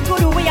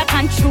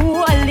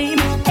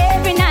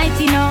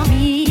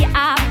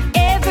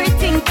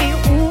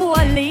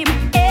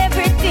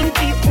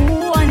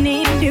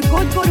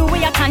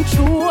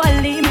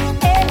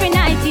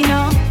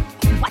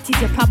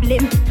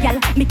 Y'all,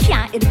 me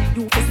can't help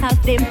you to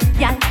solve them.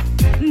 Y'all,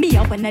 me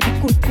a one of the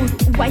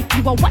good wife.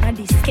 You are one of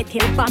the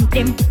skettle bomb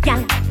them.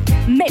 Y'all,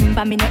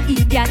 remember me no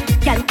idiot.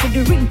 Y'all, put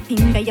the ring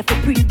finger you for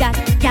pre that.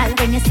 Y'all,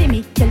 when you see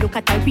me, you look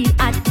at a real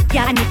ad.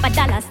 Y'all, and if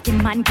 $1 the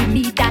man give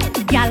me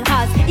that. Y'all,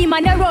 cause him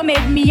and the rum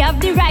made me have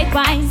the right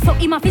wine. So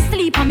him have to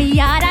sleep on me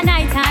yard at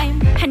night time.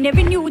 And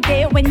every new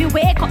day when me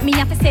wake up, me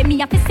have to say,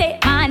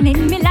 man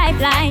in me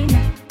lifeline.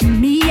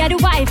 Me a the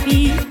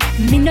wifey,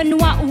 me no know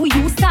who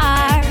you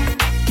are.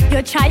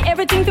 You try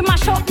everything to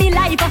mash up me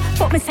life,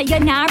 but me say you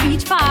not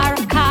reach far.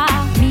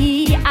 Cause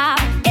me have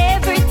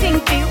everything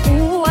to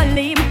hold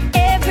him,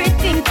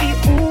 everything to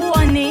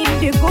own him.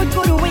 The good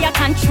way I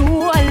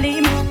control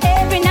him.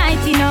 Every night,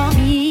 you know,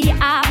 me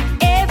have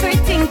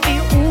everything to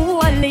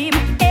hold him,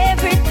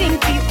 everything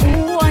to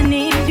own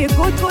him. The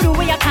good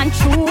way I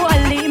control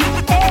him.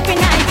 Every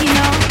night, you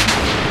know.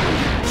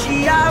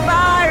 She have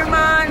her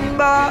man,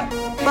 but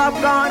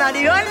Popcorn are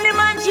the only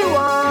man she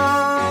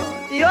want.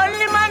 The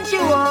only man she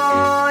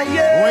want,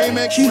 yeah.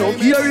 She no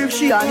care if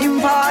she and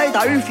him fight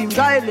or if him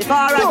drive the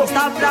car and he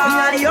stop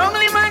that. The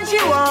only man she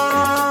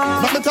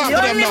want. Let me talk the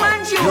to them only now.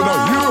 man she You know,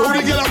 want.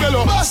 you the girl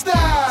bello. Buster!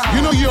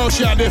 You know you all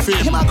share left him.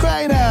 Him a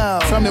cry now.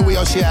 From the way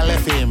all share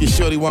left him. You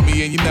surely want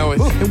me in, you know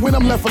it. And when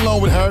I'm left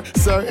alone with her,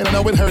 sir, and I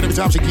know it hurt every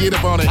time she get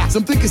up on it.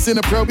 Some think it's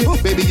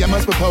inappropriate. Baby, I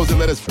must propose it.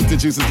 Let us the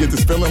juices get to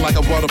spilling like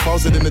a water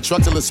faucet in the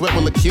truck till the sweat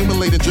will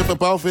accumulate and drip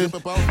up off it.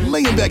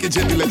 Laying back and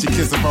gently let you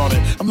kiss up on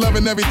it. I'm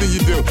loving everything you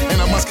do, and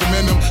I must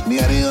commend them. Me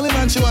are the only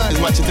man you eyes.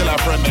 Watch it till I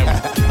friend them.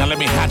 Now let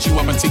me hot you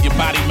up until your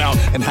body melt.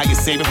 And how you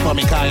save it for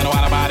me, cause you know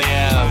what about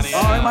else.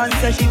 Oh, man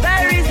say she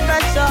very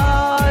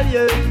special,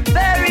 yeah,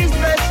 very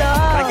special.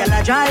 Like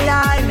a dry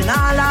line, me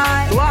nah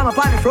lie. So I'm up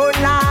on the front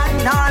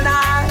line, nah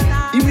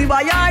lie. If we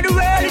buy her the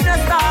world in a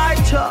start,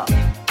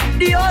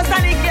 the house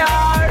and the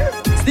car.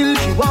 Still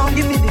she won't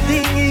give me the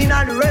thing in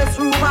and the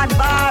restroom and the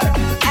bar.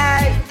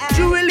 Hey,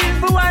 she willing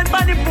for wine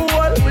for the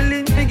pool,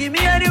 willing to give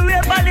me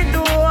anywhere for the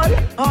door.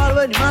 All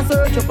when him a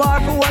search a bar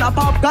for one a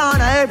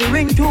popcorn and every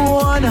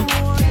ringtone.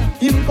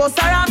 Him cuss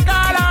her and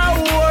call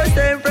her whore.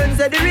 Same friends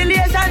say the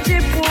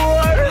relationship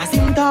poor. As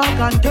him talk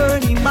and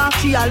turn him back,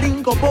 she a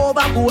link up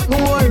over goat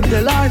more.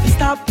 Tell her to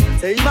stop,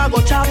 say him a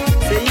go chop,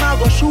 say him a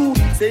go shoot,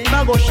 say him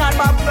a go shot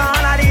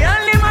popcorn. And the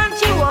only man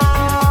she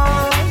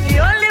want, the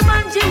only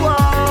man she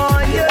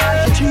want,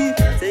 yeah. She cheat,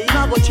 say him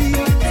a go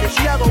cheat, say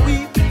she a go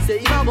weep, say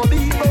him a go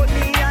beat, but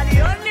me a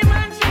the only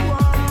man she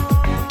want.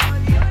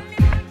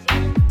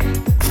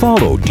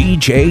 Follow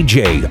DJ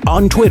J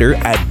on Twitter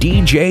at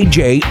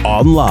DJJ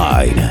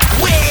Online.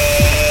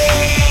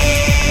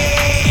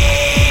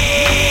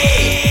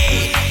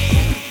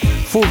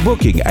 For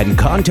booking and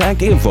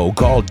contact info,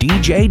 call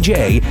DJ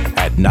J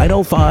at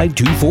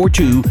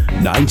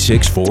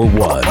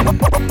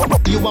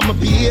 905-242-9641. You want my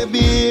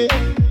baby,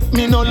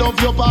 me no love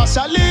you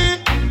partially.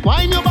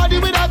 Wine your body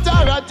with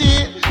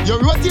authority. You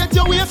rotate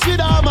your waist with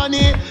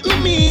harmony. Me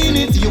mean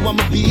it, you want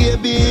my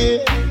baby.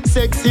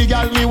 Sexy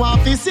girl, me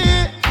want to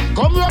see.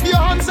 Come rub your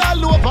hands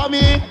all over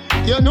me.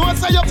 You know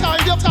say you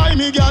tie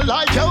me, girl,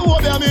 like you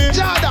over me.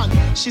 Jordan,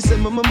 she said,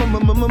 me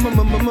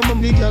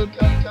girl,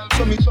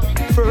 so me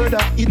further.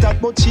 Eat that,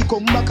 but she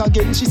come back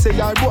again. She say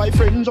your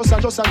boyfriend just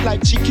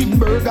like chicken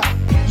burger.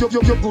 You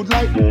good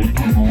like you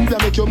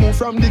make you move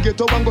from the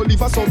ghetto and go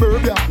live a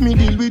suburbia. Me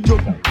deal with you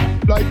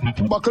like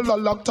buckle a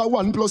lock to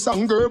 1+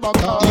 anger back.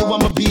 You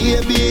want my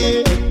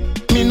baby,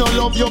 me no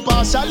love you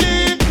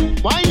partially.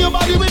 Wine your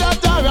body with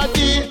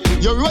authority.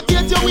 You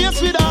rotate your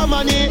waist with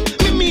harmony.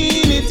 Me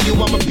mean it, you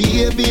want my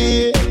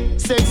baby.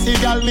 Sexy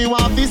girl, me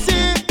want to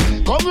see.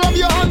 Come rub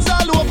your hands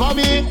all over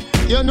me.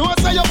 You know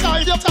say you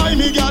tie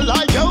me, girl,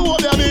 like you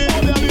over me.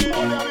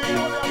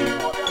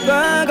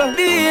 Virgo,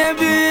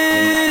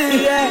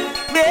 baby, yeah,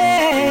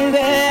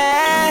 baby,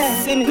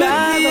 sing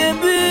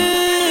baby.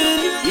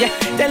 Yeah,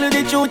 tell you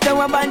the truth, I'm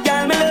a bad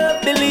girl, me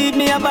love. Believe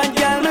me, a bad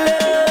girl, me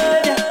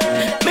love. Yeah.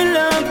 Me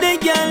love the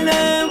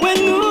girl, when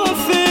you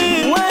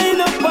feel.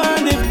 Wind up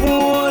on the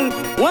pool,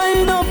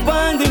 wind up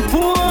on the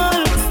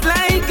pool. It's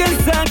like a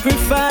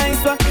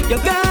sacrifice, you're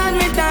gone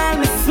with all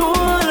my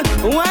soul.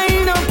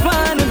 Wind up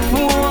on the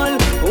pool,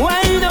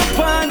 wind up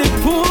on the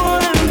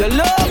pool. You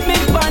love me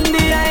on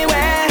the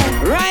highway,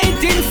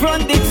 right in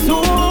front the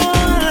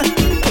tool.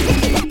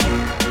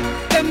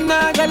 Them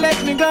not gonna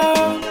let me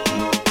go.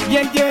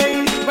 Yeah,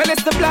 yeah. Well,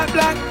 it's the black,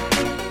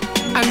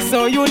 and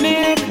so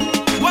unique.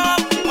 Wow,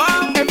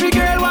 wow. Every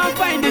girl want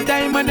find the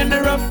diamond in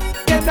the rough.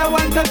 Get a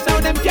one touch, now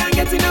them can't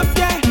get enough,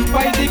 yeah.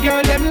 Why the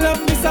girl them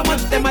love me so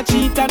much, them a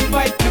cheat and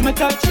fight, them a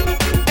touch.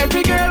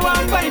 Every girl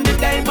want find the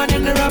diamond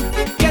in the rough.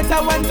 Get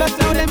a one touch,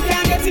 now them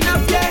can't get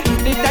enough, yeah.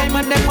 The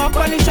diamond them a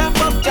polish and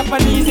pop.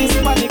 Japanese,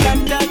 Hispanic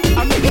and that.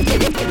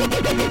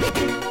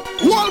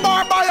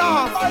 Walmart buy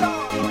off.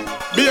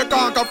 Be a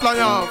conker fly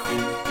off.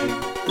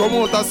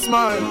 Promoter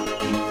smile.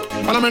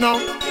 Follow me now.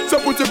 So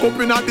put your cup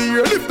in the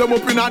air, lift them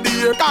up in the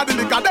air. Cause the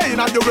liquor they in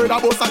a your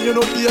weather bus and you no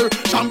care.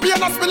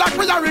 Champagne a spill like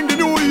we a ring the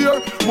new year.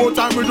 More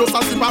time we just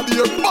a sip a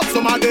beer. But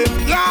some of them,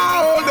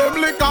 yeah, hold them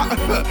liquor.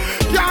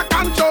 Can't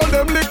control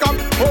them liquor.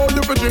 Oh,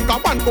 you fi drink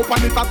a one cup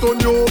and it a turn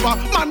you over.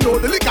 Man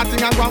know the liquor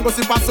thing and go and go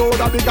sip a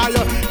soda because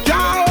you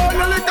can't hold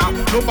the liquor.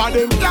 No for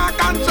them can't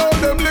control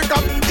them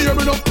liquor. Hear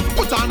me now,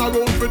 put on a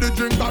round for the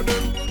drink of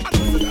them.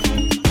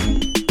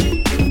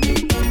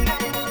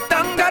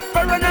 Thank God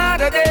for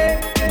another day.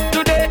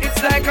 Today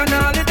it's like an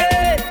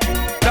holiday.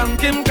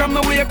 Thank Him come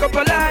and wake up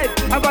alive.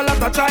 Have a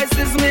lot of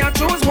choices, me I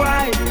choose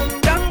why.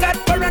 Thank God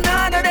for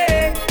another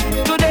day.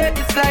 Today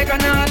it's like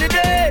an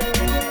holiday.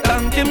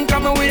 Thank Him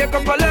come and wake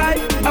up alive.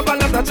 Have a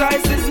lot of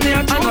choices, me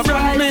I choose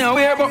why. Me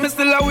aware but me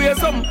still aware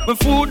some. My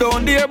food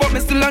down there but me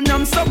still a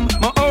yam some.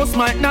 My house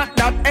might not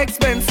that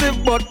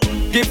expensive but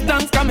give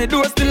thanks cause me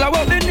do still a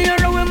walk. The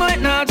nearer we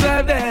might not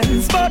drive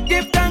ends, but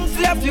give thanks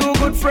we have few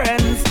good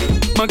friends.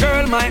 My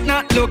girl might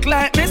not look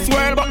like Miss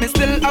World, but me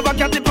still have a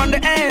cat on the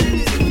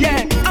end.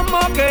 Yeah, I'm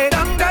okay.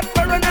 Thank God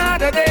for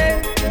another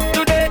day.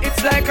 Today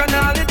it's like an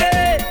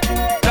holiday.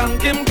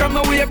 Thank Him come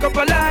and wake up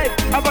alive.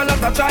 Have a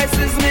lot of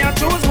choices, me I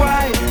choose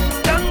why.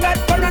 Thank God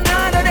for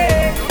another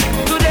day.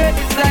 Today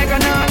it's like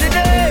an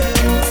holiday.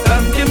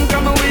 Thank Him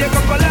come and wake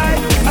up alive.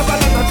 Have a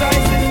lot of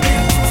choices, me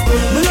I choose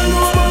why. Me don't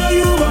know about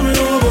you, but me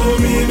know about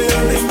me. Me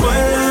I live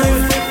my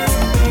life.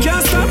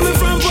 Can't stop me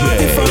from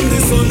party from the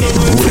sun.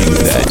 Bring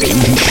that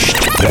English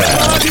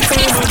Party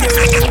time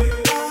again, yeah.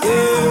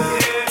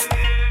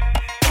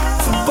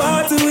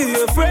 Party with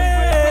your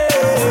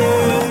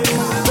friends.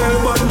 Tell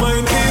bad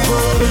mind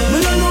people. Me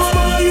don't know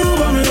about you,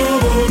 but me know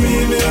about me.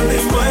 Me I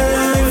live my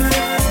life.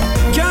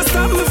 Can't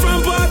stop me from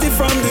party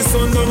from the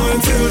sun down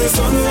until the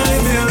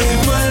sunlight. Me I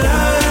live my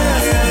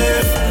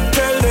life.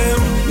 Tell them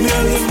me I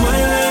live my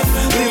life.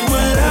 Live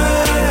my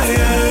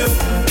life.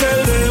 Tell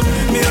them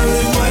me I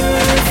live my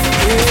life.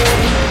 Yeah.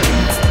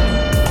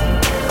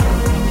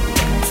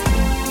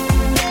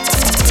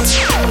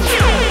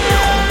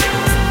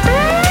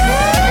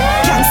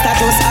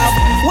 Status up,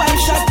 one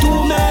shot too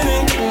many,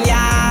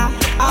 yeah.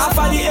 Half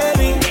of the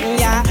enemy,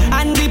 yeah.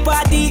 And the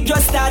party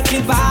just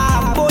started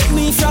back. Put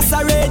me frost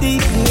already,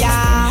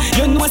 yeah.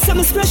 You know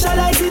some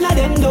specialize in a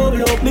then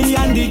double up. Me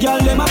and the girl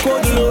them a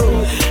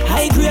cuddle.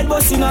 High grade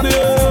boss in a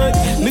bed.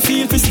 Me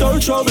feel fi stir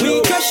trouble.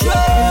 We crash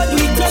road,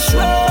 we crash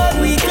road,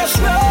 we crash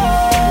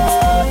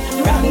road.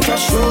 Run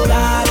crash road,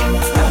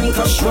 run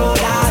crash road.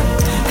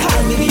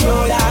 Call me the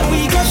road,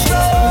 we crash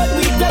road,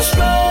 we crash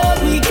road,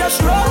 we crash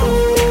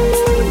road.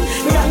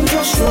 Run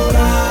crash road,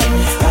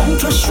 run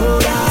crash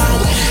road.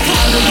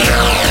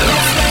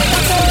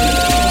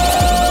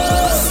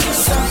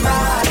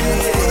 Somebody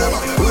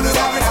who's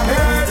having a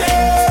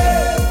birthday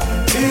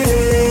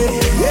today,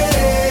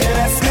 yeah.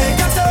 Let's make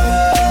a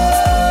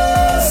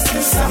toast to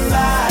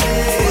somebody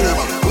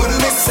who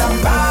miss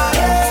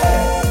somebody.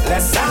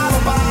 Let's have a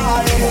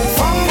party.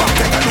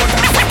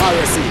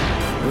 RSC,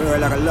 remember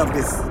like I love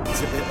this.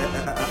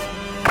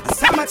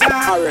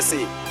 Summertime. RSC,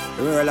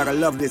 remember like I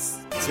love this.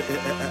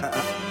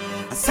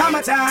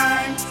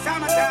 Summertime,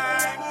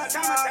 summertime,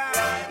 summertime.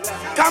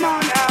 Come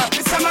on now,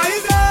 it's summer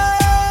is there,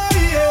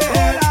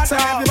 yeah. So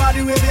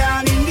everybody with their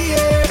hand in the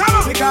air. Come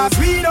on. Because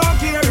we don't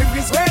care if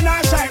it's rain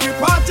or shine, we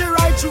party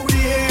right through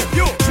the air.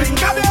 You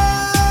drink a beer,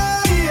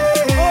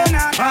 yeah. Oh,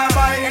 nah,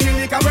 buy any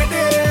liquor right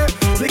there.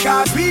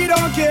 Because we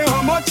don't care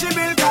how much you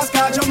bill, cause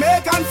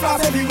Jamaican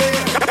floss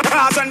everywhere.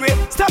 Cause when we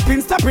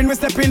stepping, we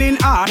stepping in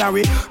order.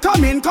 We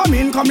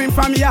coming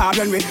from yard.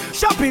 When we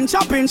shopping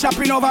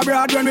over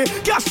broad. When we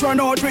cash run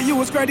out, we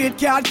use credit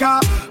card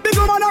car. Big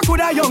woman a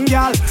coulda young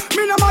girl.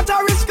 Me no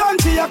matter which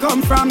country you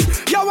come from.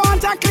 You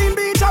want a clean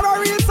beach or a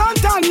real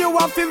suntan, you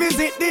have to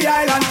visit the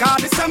island.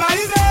 Cause the summer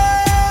is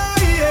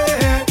here,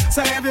 yeah.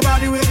 So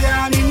everybody with their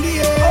hand in the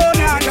air. Oh,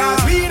 nah,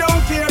 cause we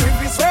don't care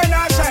if it's rain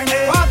or shine.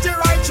 We party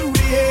right through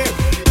the air.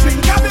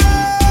 Drink a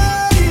beer.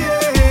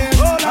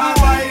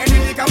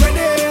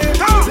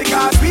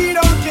 Because we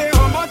don't care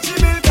how much you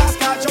bill, cause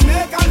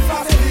Jamaican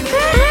floss.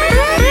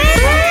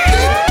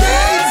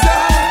 Days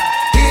are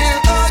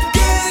here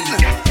again.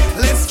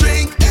 Let's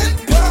drink and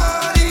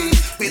party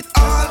with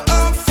all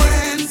our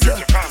friends.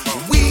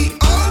 We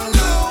all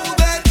know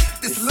that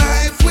this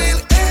life will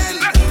end.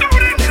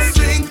 Let's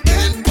drink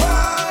and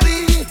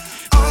party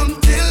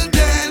until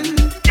then.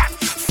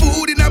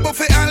 Food in a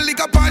buffet and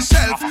liquor on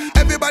shelf.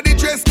 Everybody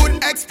dress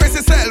good, express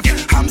yourself.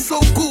 I'm so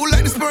cool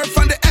like the Smurf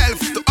and the elf.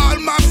 To all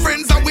my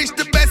friends, I wish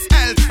the best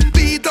health.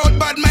 Beat out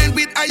bad mind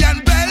with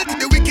iron belt.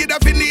 The wicked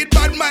have need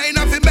bad mind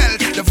have melt.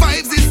 The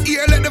vibes is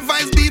here, let the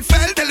vibes be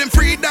felt. Tell them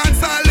free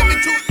dance all, let me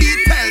to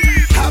detail.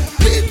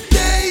 Happy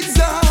days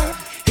are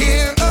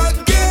here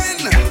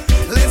again.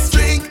 Let's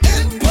drink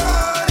and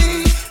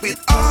party with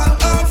all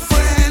our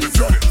friends.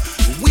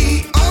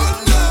 We all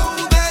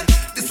know that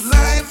this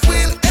life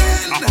will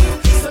end.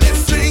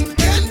 Let's drink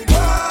and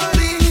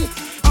party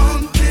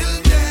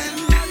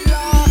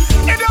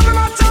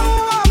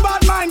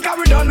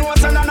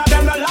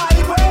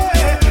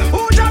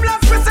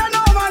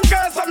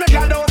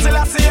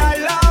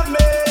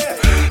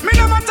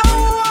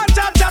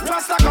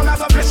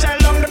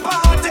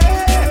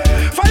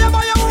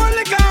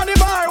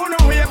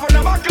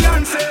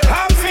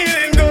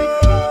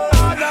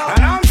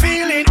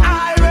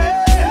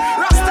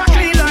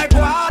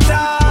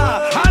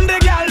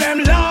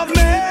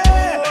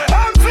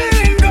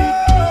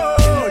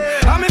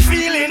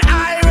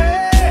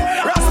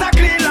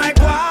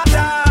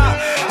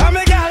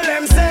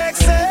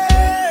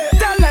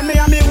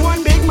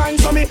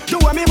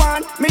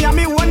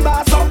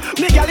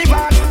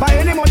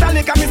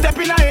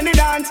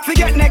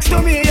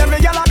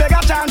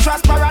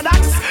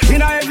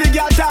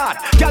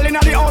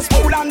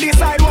the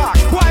sidewalk.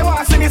 Why want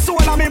to see the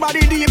soul of me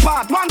body deep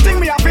part? One thing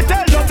me have to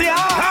tell you,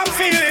 I'm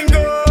feeling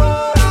good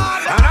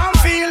and I'm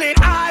feeling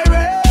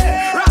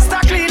irate. Rasta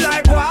clean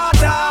like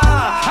water,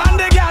 and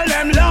the girl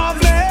them love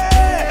me.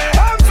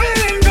 I'm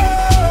feeling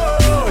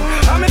good,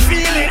 I'm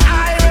feeling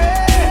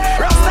irate.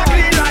 Rasta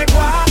clean like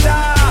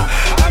water,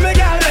 and the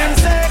girl them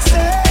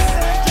sexy.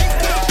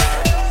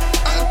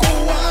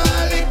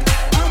 Alcoholic,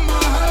 I'm a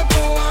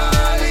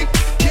alcoholic.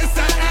 Yes, I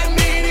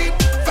admit it.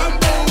 From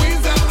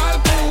Bowie's a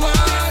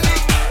alcoholic.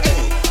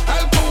 Hey,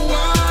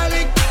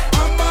 alcoholic,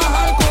 I'm a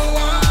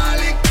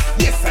alcoholic.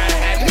 Yes, I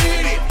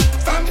admit it.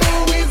 From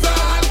Bowie's a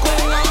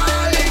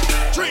alcoholic.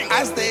 Drink. I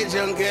stay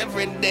drunk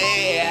every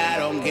day. I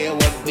don't care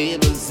what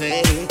people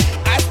say.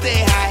 I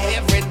stay high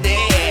every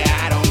day.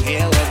 I don't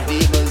care what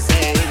people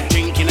say.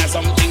 Drinking is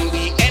something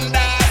we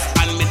endorse.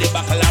 And me the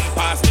buckle and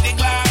pass me the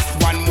glass.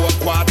 One more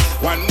quart,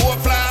 one more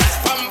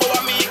flask. Fambo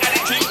me and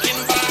the drinking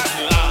bars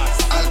last.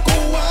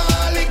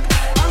 Alcoholic,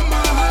 I'm a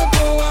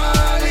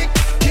alcoholic.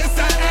 Yes,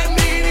 I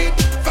admit it.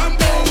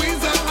 Fambo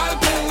is a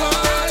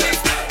alcoholic.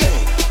 Hey,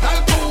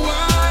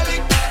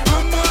 alcoholic,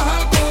 I'm a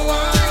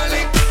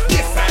alcoholic.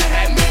 Yes, I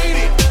admit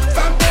it.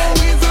 Fambo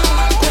is a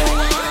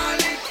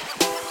alcoholic.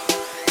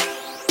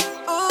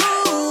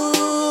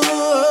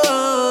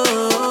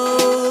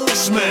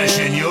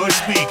 Smashing your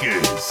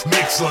speakers.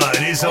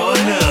 Mixline is on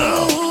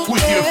now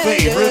with your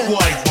favorite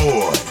white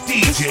boy,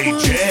 DJ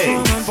J.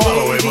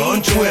 Follow him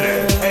on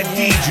Twitter at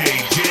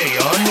DJ J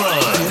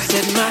Online.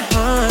 Set my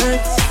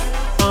heart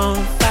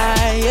on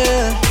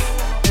fire.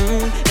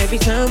 Every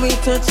time we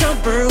touch, I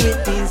burn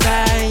with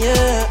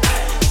desire.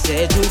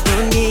 Said you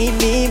don't need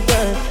me,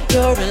 but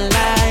you're a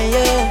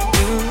liar.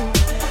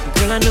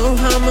 Girl, I know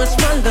how much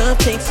my love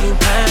takes you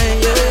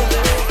higher.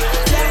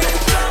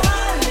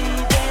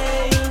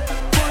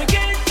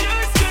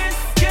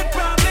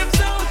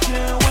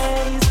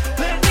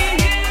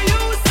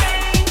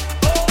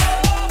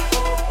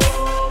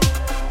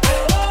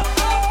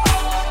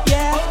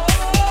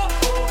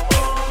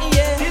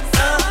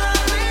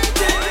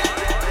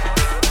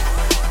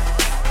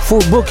 For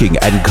booking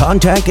and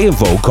contact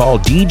info, call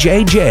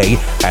DJ J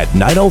at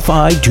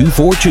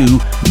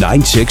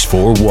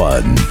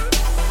 905-242-9641.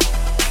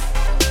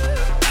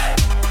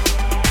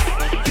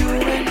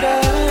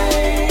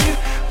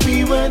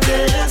 We were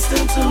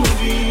destined to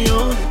be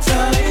on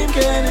time,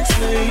 can't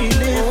explain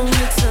it. All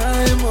the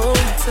time.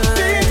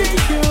 Baby,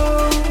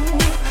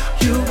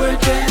 you were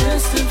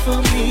destined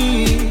for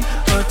me.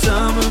 Our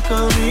time will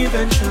come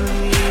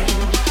eventually.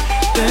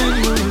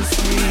 Then you'll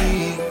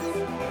see.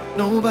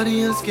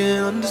 Nobody else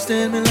can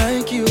understand me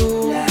like you.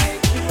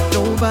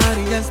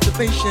 Nobody has the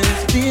patience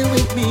to deal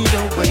with me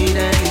the way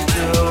that you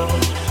do.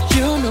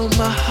 You know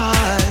my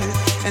heart,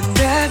 and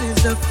that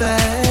is a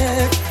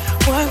fact.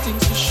 One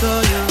thing's for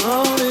sure, you're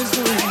always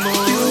doing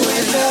more. You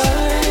and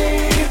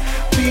I,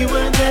 we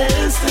were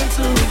destined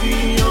to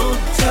be on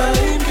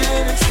time.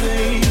 Can't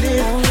explain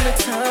it. All the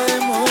time.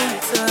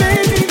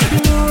 Baby,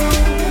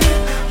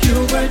 you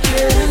were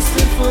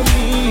destined for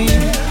me.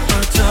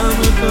 Our time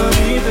will come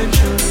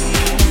eventually.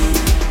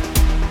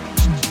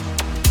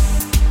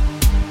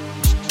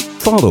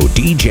 Follow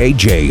DJ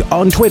J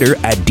on Twitter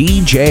at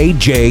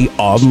DJJ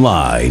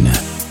Online.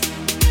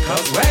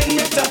 Cause when you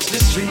touch the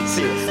streets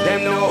here,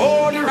 them know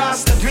all the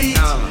Rasta streets.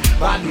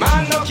 Bad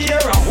man no care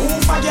who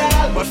for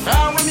girl, but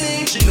found with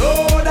me, she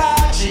know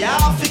that she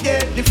have to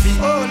get the feet.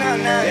 Oh,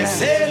 they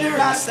say the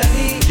Rasta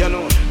need, you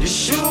know, the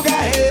sugar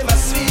ever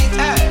sweet.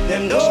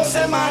 Them know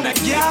say man a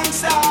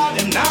gangster,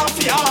 them now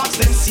fi ask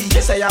them see.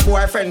 You say your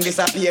boyfriend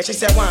disappear, she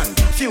say 1,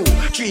 2,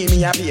 3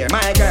 me appear.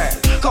 My girl,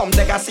 come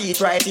take a seat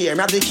right here.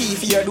 Me have the key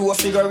for your door,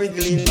 figure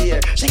wriggle in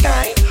there. She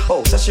kind,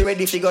 oh, so she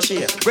ready figure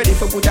share. Ready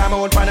for put her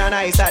mouth on a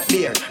nice at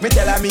beer. Me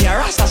tell her me a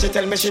Rasta, she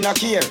tell me she no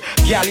care.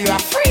 Girl, you are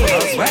free.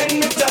 Cause when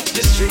you touch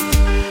the street,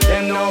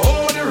 them know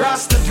how the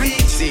Rasta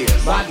streets here.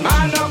 Bad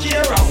man no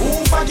care who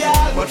for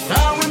girl, but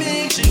from with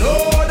me, she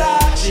know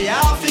that she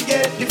have to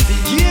get the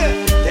feet. Yeah,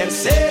 them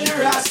say the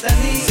Rasta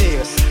needs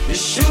the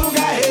sugar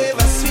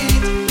ever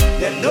sweet.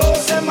 Them know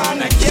say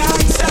man a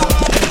gangster,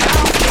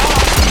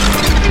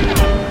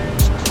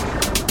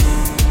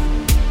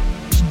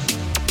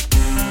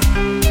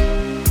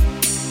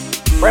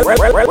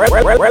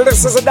 Well,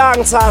 this is a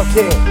dancehall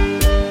king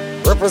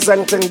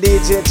representing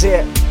DJ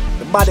J,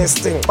 the baddest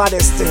thing.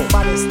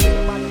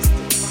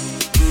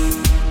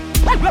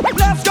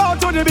 Let's go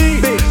to the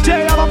beat.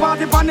 Jay have a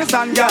party on the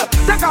stand, girl.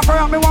 Take off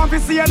her me want to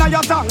see her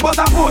your tongue. But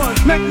I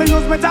put, make me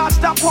use me touch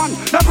that one.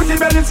 The pretty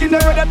belly skin, the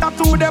red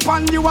tattoo, the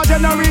pan. You a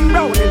genuine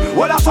brownie.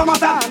 Well, that's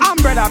summertime. I'm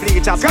brother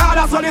bleachers, God,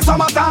 that's what the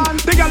summertime.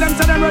 The girl them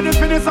say they ready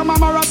for the summer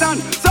marathon.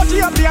 So she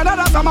play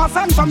another summer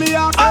song for me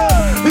out.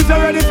 If you're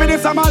ready for the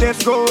summer,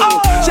 let's go.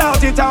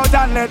 Shout it out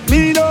and let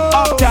me know.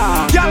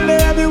 Uptown, girl,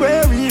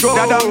 everywhere we go.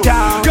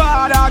 Downtown,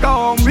 God, I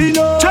go, we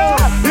know.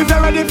 If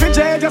you're ready for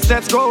Jay, just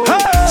let's go.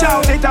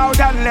 Shout it out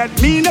and let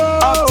me know.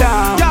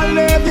 Uptown, girl,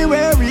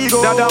 everywhere we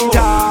go.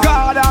 Downtown,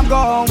 God, I'm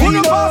gone. We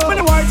know. Pass me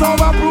the white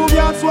over, prove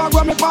your swag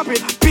when me pop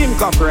it. Pink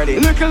cup ready.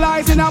 Little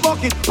eyes in a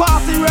bucket,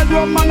 party red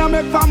rum man a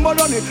make fambo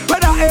done it.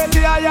 Whether 80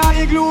 or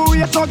igloo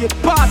we a tug it.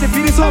 Party for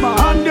the summer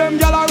and them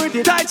gyal are with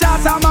it. Tight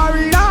shots and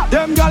marina,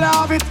 them gyal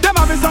have it. Them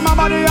have it some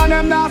body and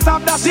them not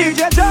stop that.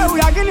 DJ, we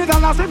a gill it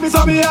and a slip it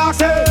so me ask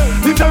it.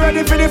 If you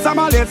ready for the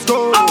summer, let's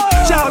go.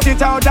 Shout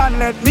it out and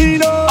let me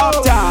know.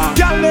 Uptown,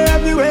 gyal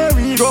everywhere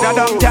we go.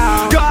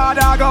 Downtown, God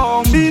I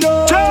go me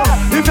know.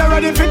 If you're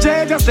ready for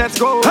J, just let's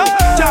go.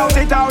 Shout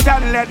it out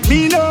and let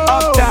me know.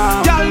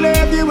 Uptown, gyal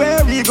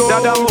everywhere we go.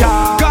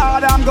 Downtown,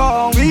 God I'm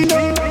going we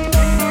know.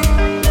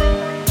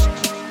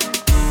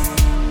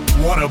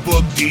 Wanna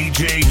book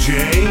DJ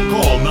J?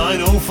 Call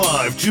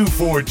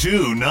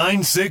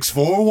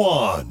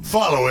 905-242-9641.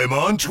 Follow him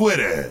on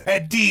Twitter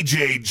at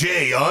DJ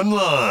J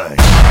Online.